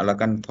 and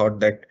Alakan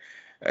thought that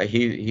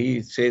he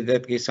says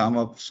that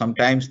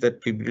sometimes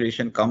that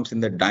fibrillation comes in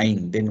the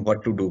dyeing, then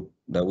what to do?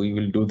 We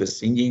will do the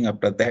singeing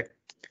after that.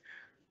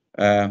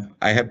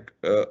 I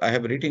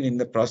have written in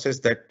the process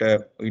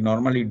that we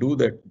normally do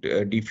that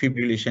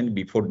defibrillation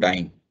before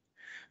dyeing.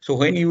 So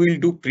when you will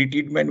do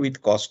pre-treatment with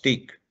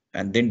caustic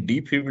and then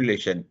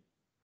defibrillation,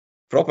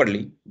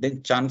 properly,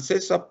 then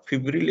chances of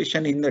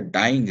fibrillation in the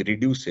dyeing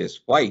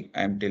reduces. Why?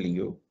 I am telling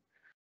you.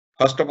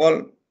 First of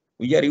all,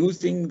 we are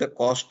using the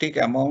caustic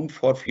amount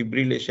for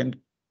fibrillation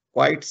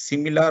quite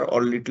similar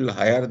or little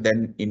higher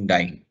than in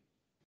dyeing.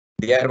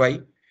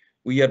 Thereby,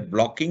 we are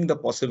blocking the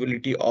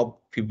possibility of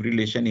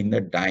fibrillation in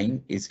the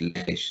dyeing is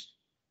less.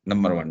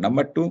 Number one.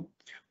 Number two,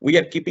 we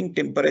are keeping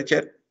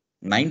temperature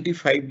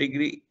 95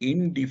 degree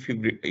in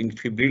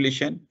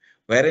fibrillation,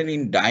 wherein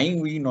in dyeing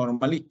we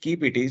normally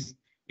keep it is,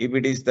 if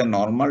it is the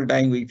normal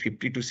dyeing, we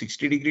 50 to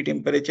 60 degree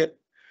temperature.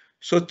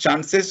 So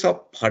chances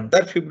of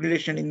further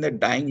fibrillation in the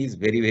dyeing is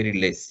very, very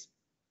less.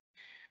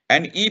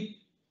 And if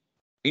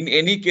in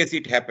any case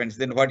it happens,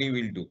 then what you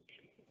will do?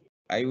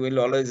 I will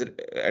always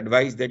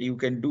advise that you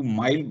can do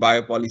mild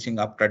biopolishing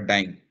after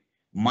dyeing.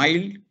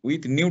 Mild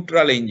with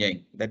neutral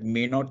enzyme that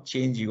may not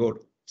change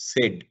your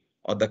shade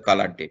or the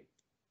color depth.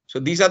 So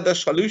these are the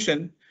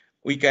solution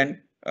we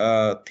can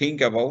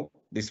think about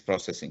this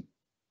processing.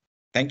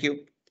 Thank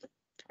you.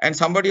 And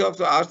somebody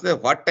also asked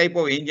that what type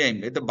of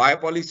enzyme? The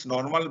biopolish,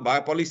 normal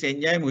biopolish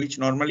enzyme which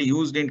normally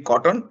used in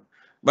cotton,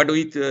 but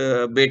with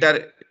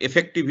better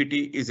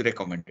effectivity is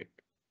recommended.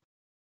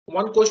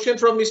 One question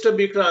from Mr.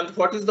 Bikrant,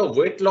 what is the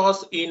weight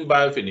loss in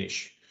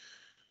biofinish?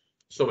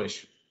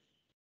 Somesh.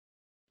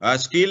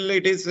 Still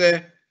it is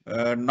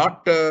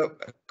not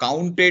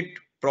counted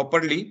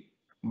properly,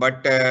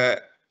 but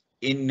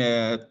in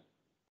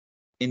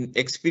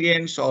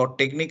experience or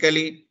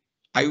technically,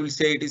 I will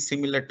say it is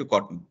similar to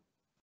cotton.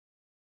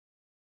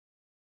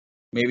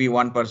 Maybe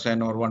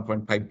 1% or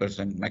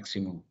 1.5%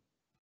 maximum.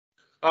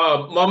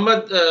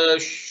 Mohammed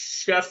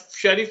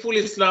Shariful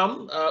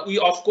Islam, we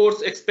of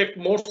course expect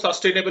more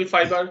sustainable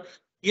fiber.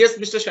 Yes,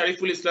 Mr.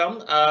 Shariful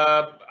Islam,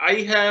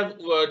 I have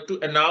to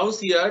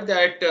announce here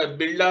that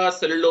Birla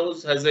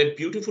Cellulose has a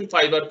beautiful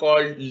fiber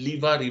called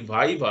Liva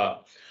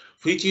Reviva,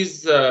 which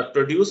is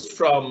produced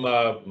from,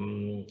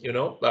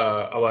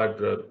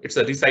 it's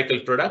a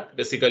recycled product.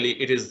 Basically,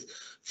 it is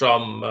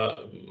from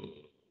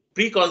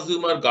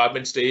pre-consumer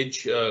garment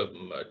stage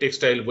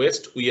textile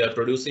waste we are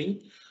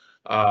producing.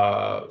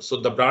 So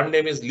the brand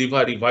name is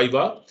Liva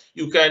Reviva.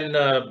 You can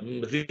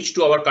reach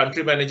to our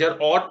country manager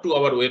or to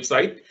our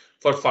website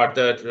for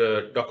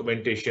further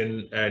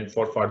documentation and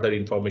for further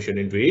information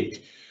into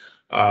it.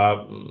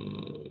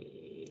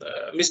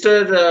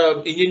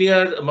 Mr.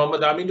 Engineer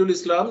Muhammad Aminul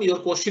Islam, your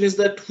question is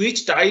that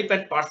which type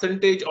and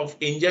percentage of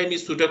enzyme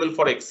is suitable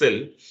for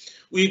Excel?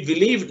 We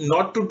believe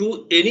not to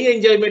do any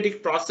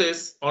enzymatic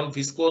process on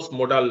viscose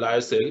modal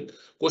lyocell.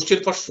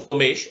 Question for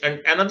Somesh.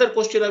 And another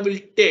question I will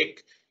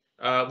take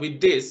with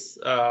this,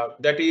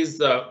 that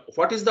is,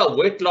 what is the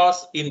weight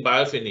loss in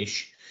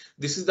biofinish?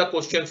 This is the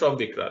question from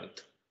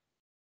Vikrant.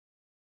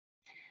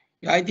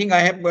 I think I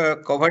have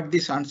covered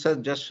this answer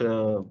just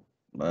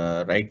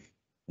right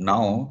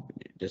now,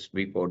 just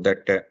before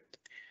that.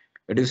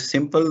 It is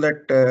simple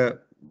that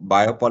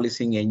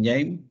biopolishing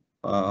enzyme,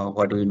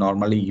 what we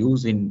normally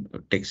use in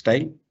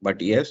textile,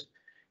 but yes,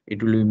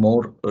 it will be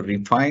more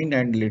refined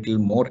and little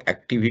more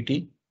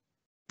activity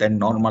than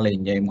normal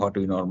enzyme, what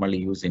we normally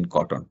use in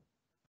cotton.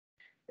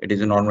 It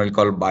is normally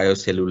called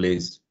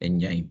biocellulase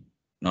enzyme.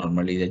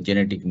 Normally the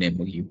genetic name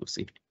we use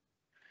it.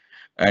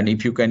 And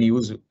if you can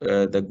use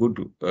the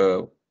good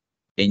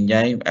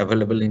enzyme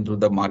available into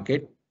the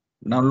market.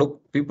 Now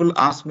look, people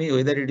ask me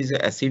whether it is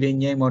an acid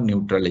enzyme or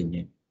neutral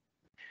enzyme.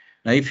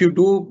 Now if you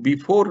do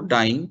before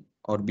dyeing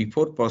or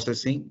before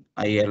processing,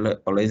 I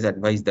always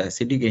advise the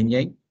acidic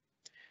enzyme.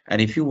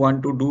 And if you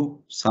want to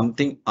do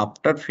something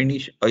after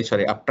finish,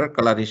 after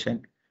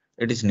coloration,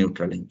 it is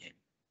neutral enzyme.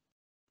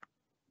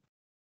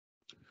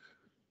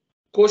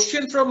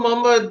 Question from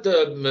Muhammad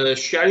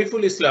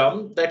Shariful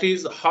Islam, that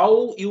is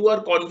how you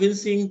are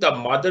convincing the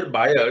mother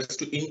buyers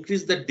to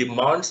increase the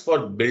demands for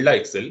Birla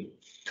Excel,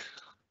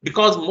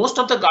 because most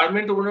of the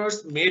garment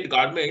owners made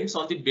garments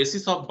on the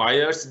basis of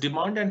buyers'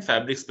 demand and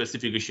fabric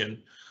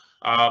specification.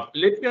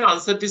 Let me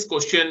answer this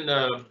question,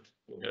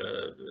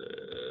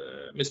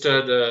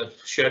 Mr.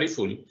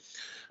 Shariful.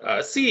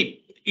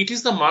 See, it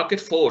is the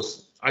market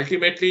force.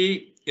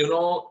 Ultimately,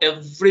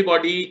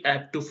 everybody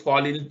had to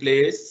fall in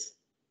place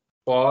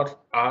for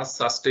a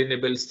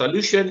sustainable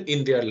solution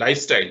in their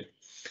lifestyle.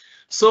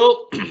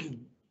 So,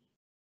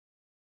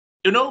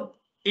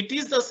 it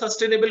is the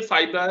sustainable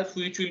fiber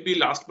which will be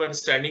last one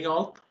standing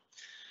out.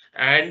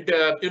 And,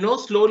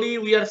 slowly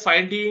we are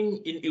finding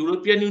in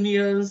European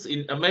Unions,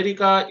 in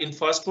America, in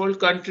first world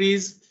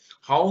countries,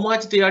 how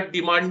much they are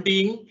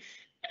demanding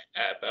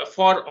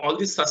for all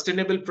these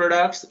sustainable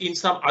products. In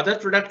some other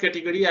product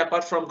category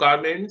apart from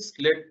garments,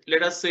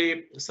 let us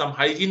say some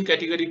hygiene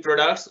category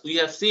products, we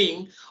have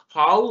seen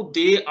how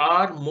they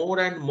are more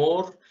and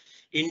more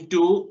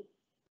into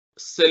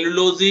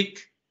cellulosic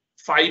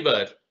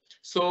fiber.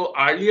 So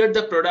earlier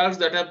the products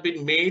that have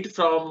been made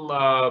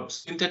from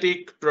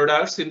synthetic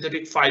products,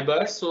 synthetic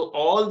fibers, so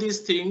all these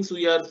things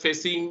we are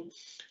facing,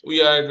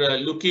 we are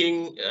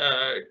looking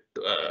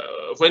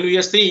when we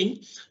are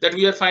seeing that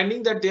we are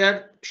finding that they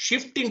are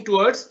shifting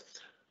towards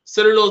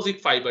cellulosic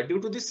fiber due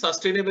to the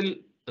sustainable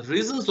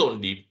reasons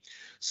only.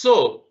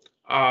 So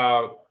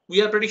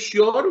we are pretty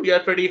sure, we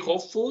are pretty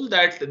hopeful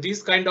that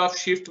this kind of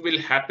shift will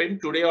happen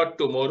today or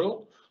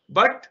tomorrow.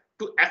 But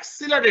to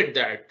accelerate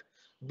that,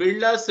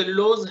 Birla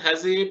Cellulose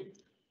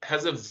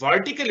has a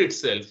vertical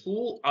itself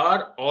who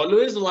are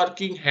always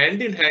working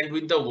hand in hand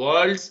with the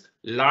world's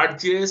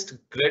largest,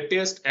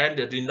 greatest, and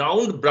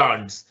renowned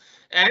brands.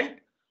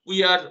 And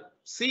we are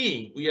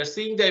seeing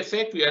the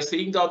effect. We are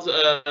seeing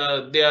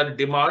their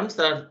demands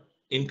are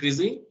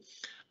increasing,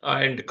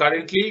 and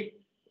currently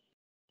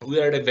we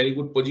are at a very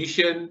good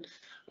position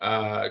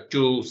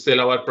to sell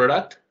our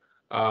product.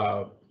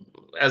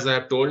 As I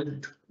have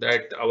told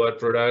that our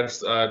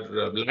products are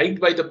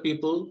liked by the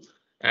people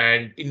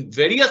and in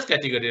various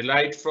categories,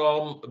 right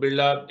from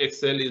Birla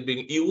Excel is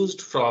being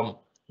used from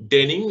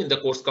denim in the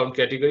coarse count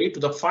category to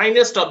the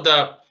finest of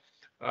the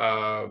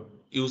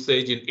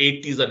usage in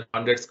 80s and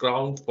 100s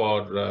count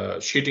for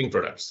sheeting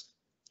products.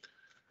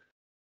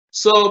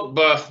 So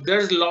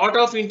there's a lot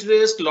of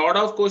interest, lot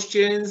of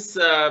questions.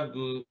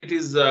 It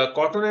is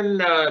cotton and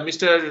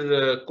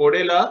Mr.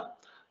 Kodela,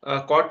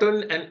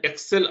 cotton and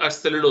Excel are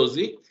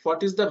cellulosic.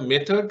 What is the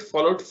method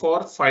followed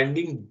for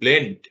finding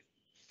blend?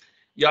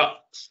 Yeah,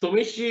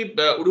 Somesh,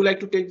 would you like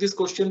to take this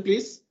question,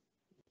 please?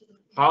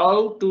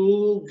 How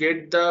to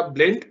get the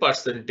blend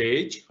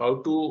percentage? How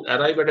to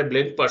arrive at a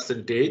blend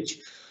percentage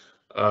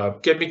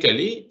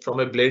chemically from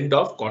a blend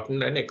of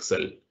cotton and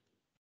Excel?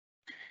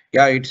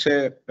 Yeah, it's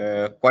a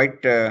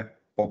quite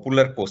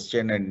popular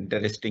question and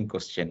interesting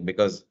question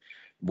because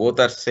both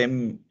are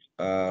same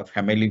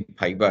family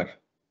fiber,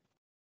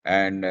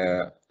 and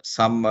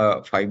some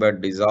fiber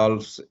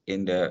dissolves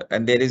in the,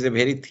 and there is a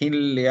very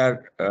thin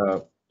layer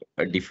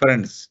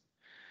difference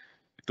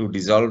to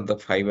dissolve the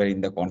fiber in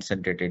the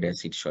concentrated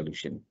acid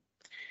solution.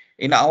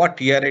 In our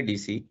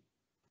TRADC,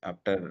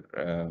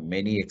 after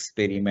many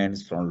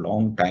experiments from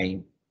long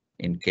time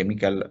in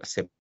chemical,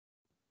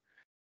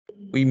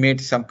 we made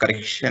some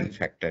correction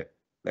factor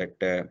that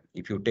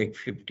if you take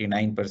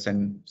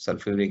 59%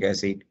 sulfuric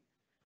acid,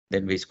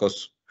 then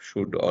viscose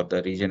should, or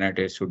the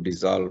regenerated should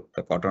dissolve,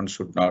 the cotton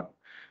should not.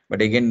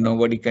 But again,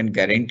 nobody can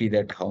guarantee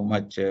that how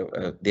much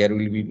there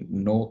will be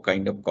no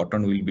kind of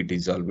cotton will be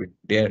dissolved.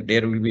 There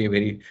will be a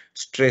very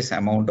stress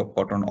amount of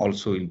cotton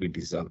also will be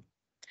dissolved.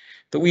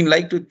 So we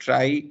like to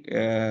try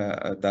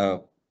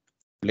the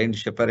blend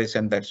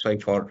separation. That's why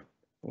for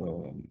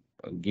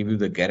give you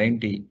the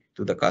guarantee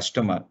to the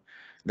customer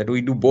that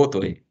we do both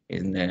way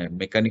in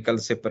mechanical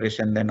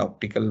separation, then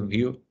optical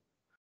view,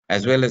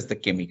 as well as the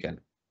chemical.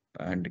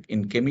 And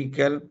in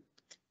chemical,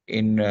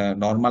 in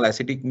normal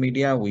acidic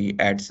media, we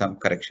add some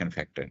correction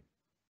factor.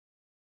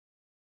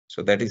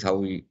 So that is how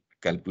we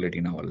calculate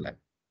in our lab.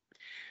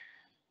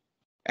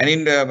 And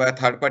in the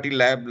third-party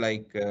lab,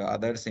 like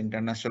others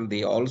international,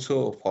 they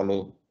also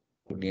follow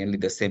nearly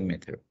the same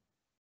method.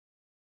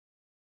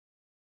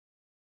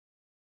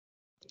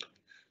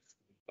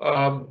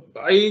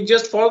 I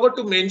just forgot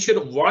to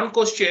mention one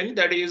question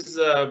that is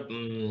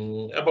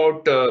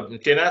about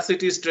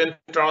tenacity, strength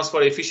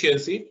transfer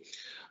efficiency.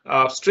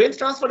 Strength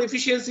transfer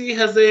efficiency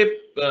has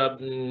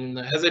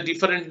a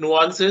different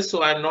nuances,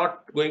 so I'm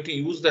not going to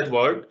use that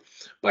word.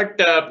 But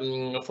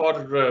for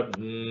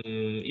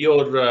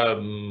your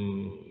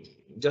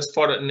just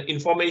for an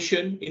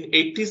information, in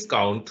 80s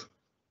count,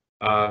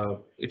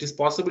 it is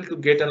possible to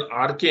get an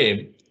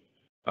RKM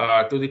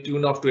to the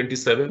tune of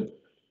 27,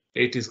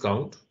 80s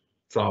count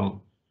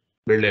from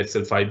Birla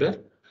Excel fiber,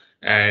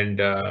 and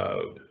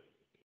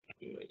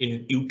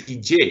in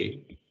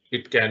UTJ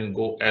it can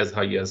go as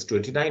high as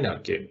 29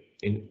 RKM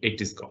in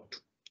 80s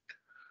count.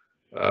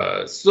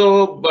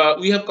 So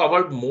we have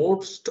covered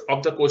most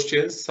of the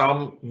questions.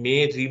 Some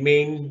may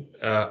remain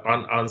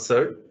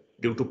unanswered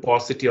due to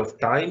paucity of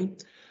time.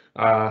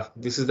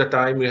 This is the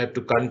time we have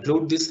to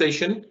conclude this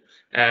session.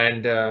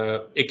 And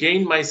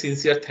again, my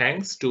sincere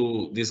thanks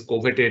to these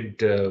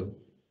coveted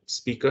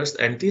speakers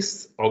and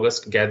this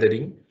August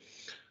gathering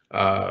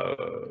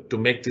to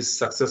make this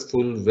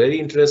successful, very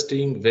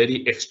interesting,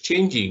 very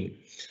exchanging.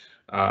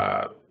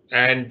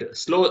 And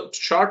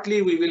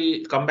shortly we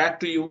will come back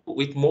to you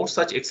with more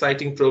such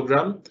exciting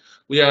program.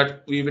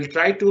 We will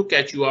try to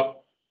catch you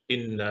up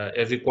in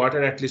every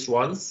quarter at least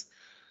once.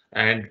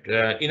 And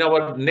in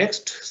our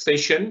next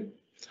session,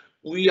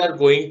 we are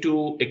going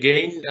to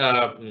again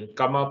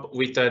come up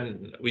with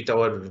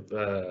our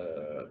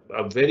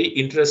a very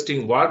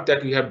interesting work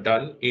that we have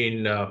done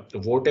in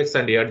vortex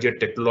and airjet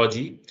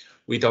technology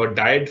with our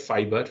dyed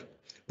fiber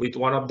with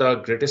one of the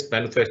greatest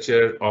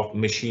manufacturer of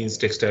machines,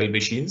 textile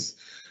machines.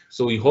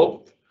 So we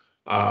hope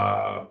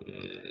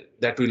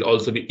that will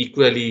also be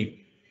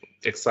equally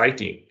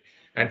exciting.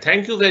 And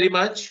thank you very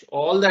much,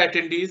 all the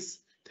attendees.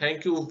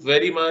 Thank you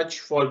very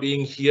much for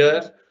being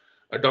here,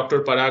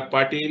 Dr. Parag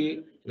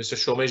Patil, Mr.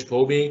 Somesh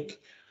Bhowmik.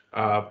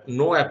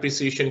 No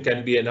appreciation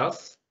can be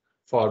enough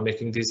for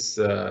making this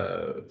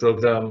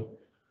program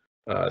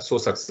so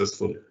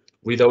successful.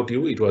 Without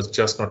you, it was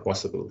just not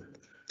possible.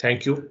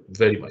 Thank you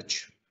very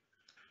much.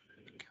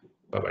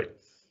 Bye-bye.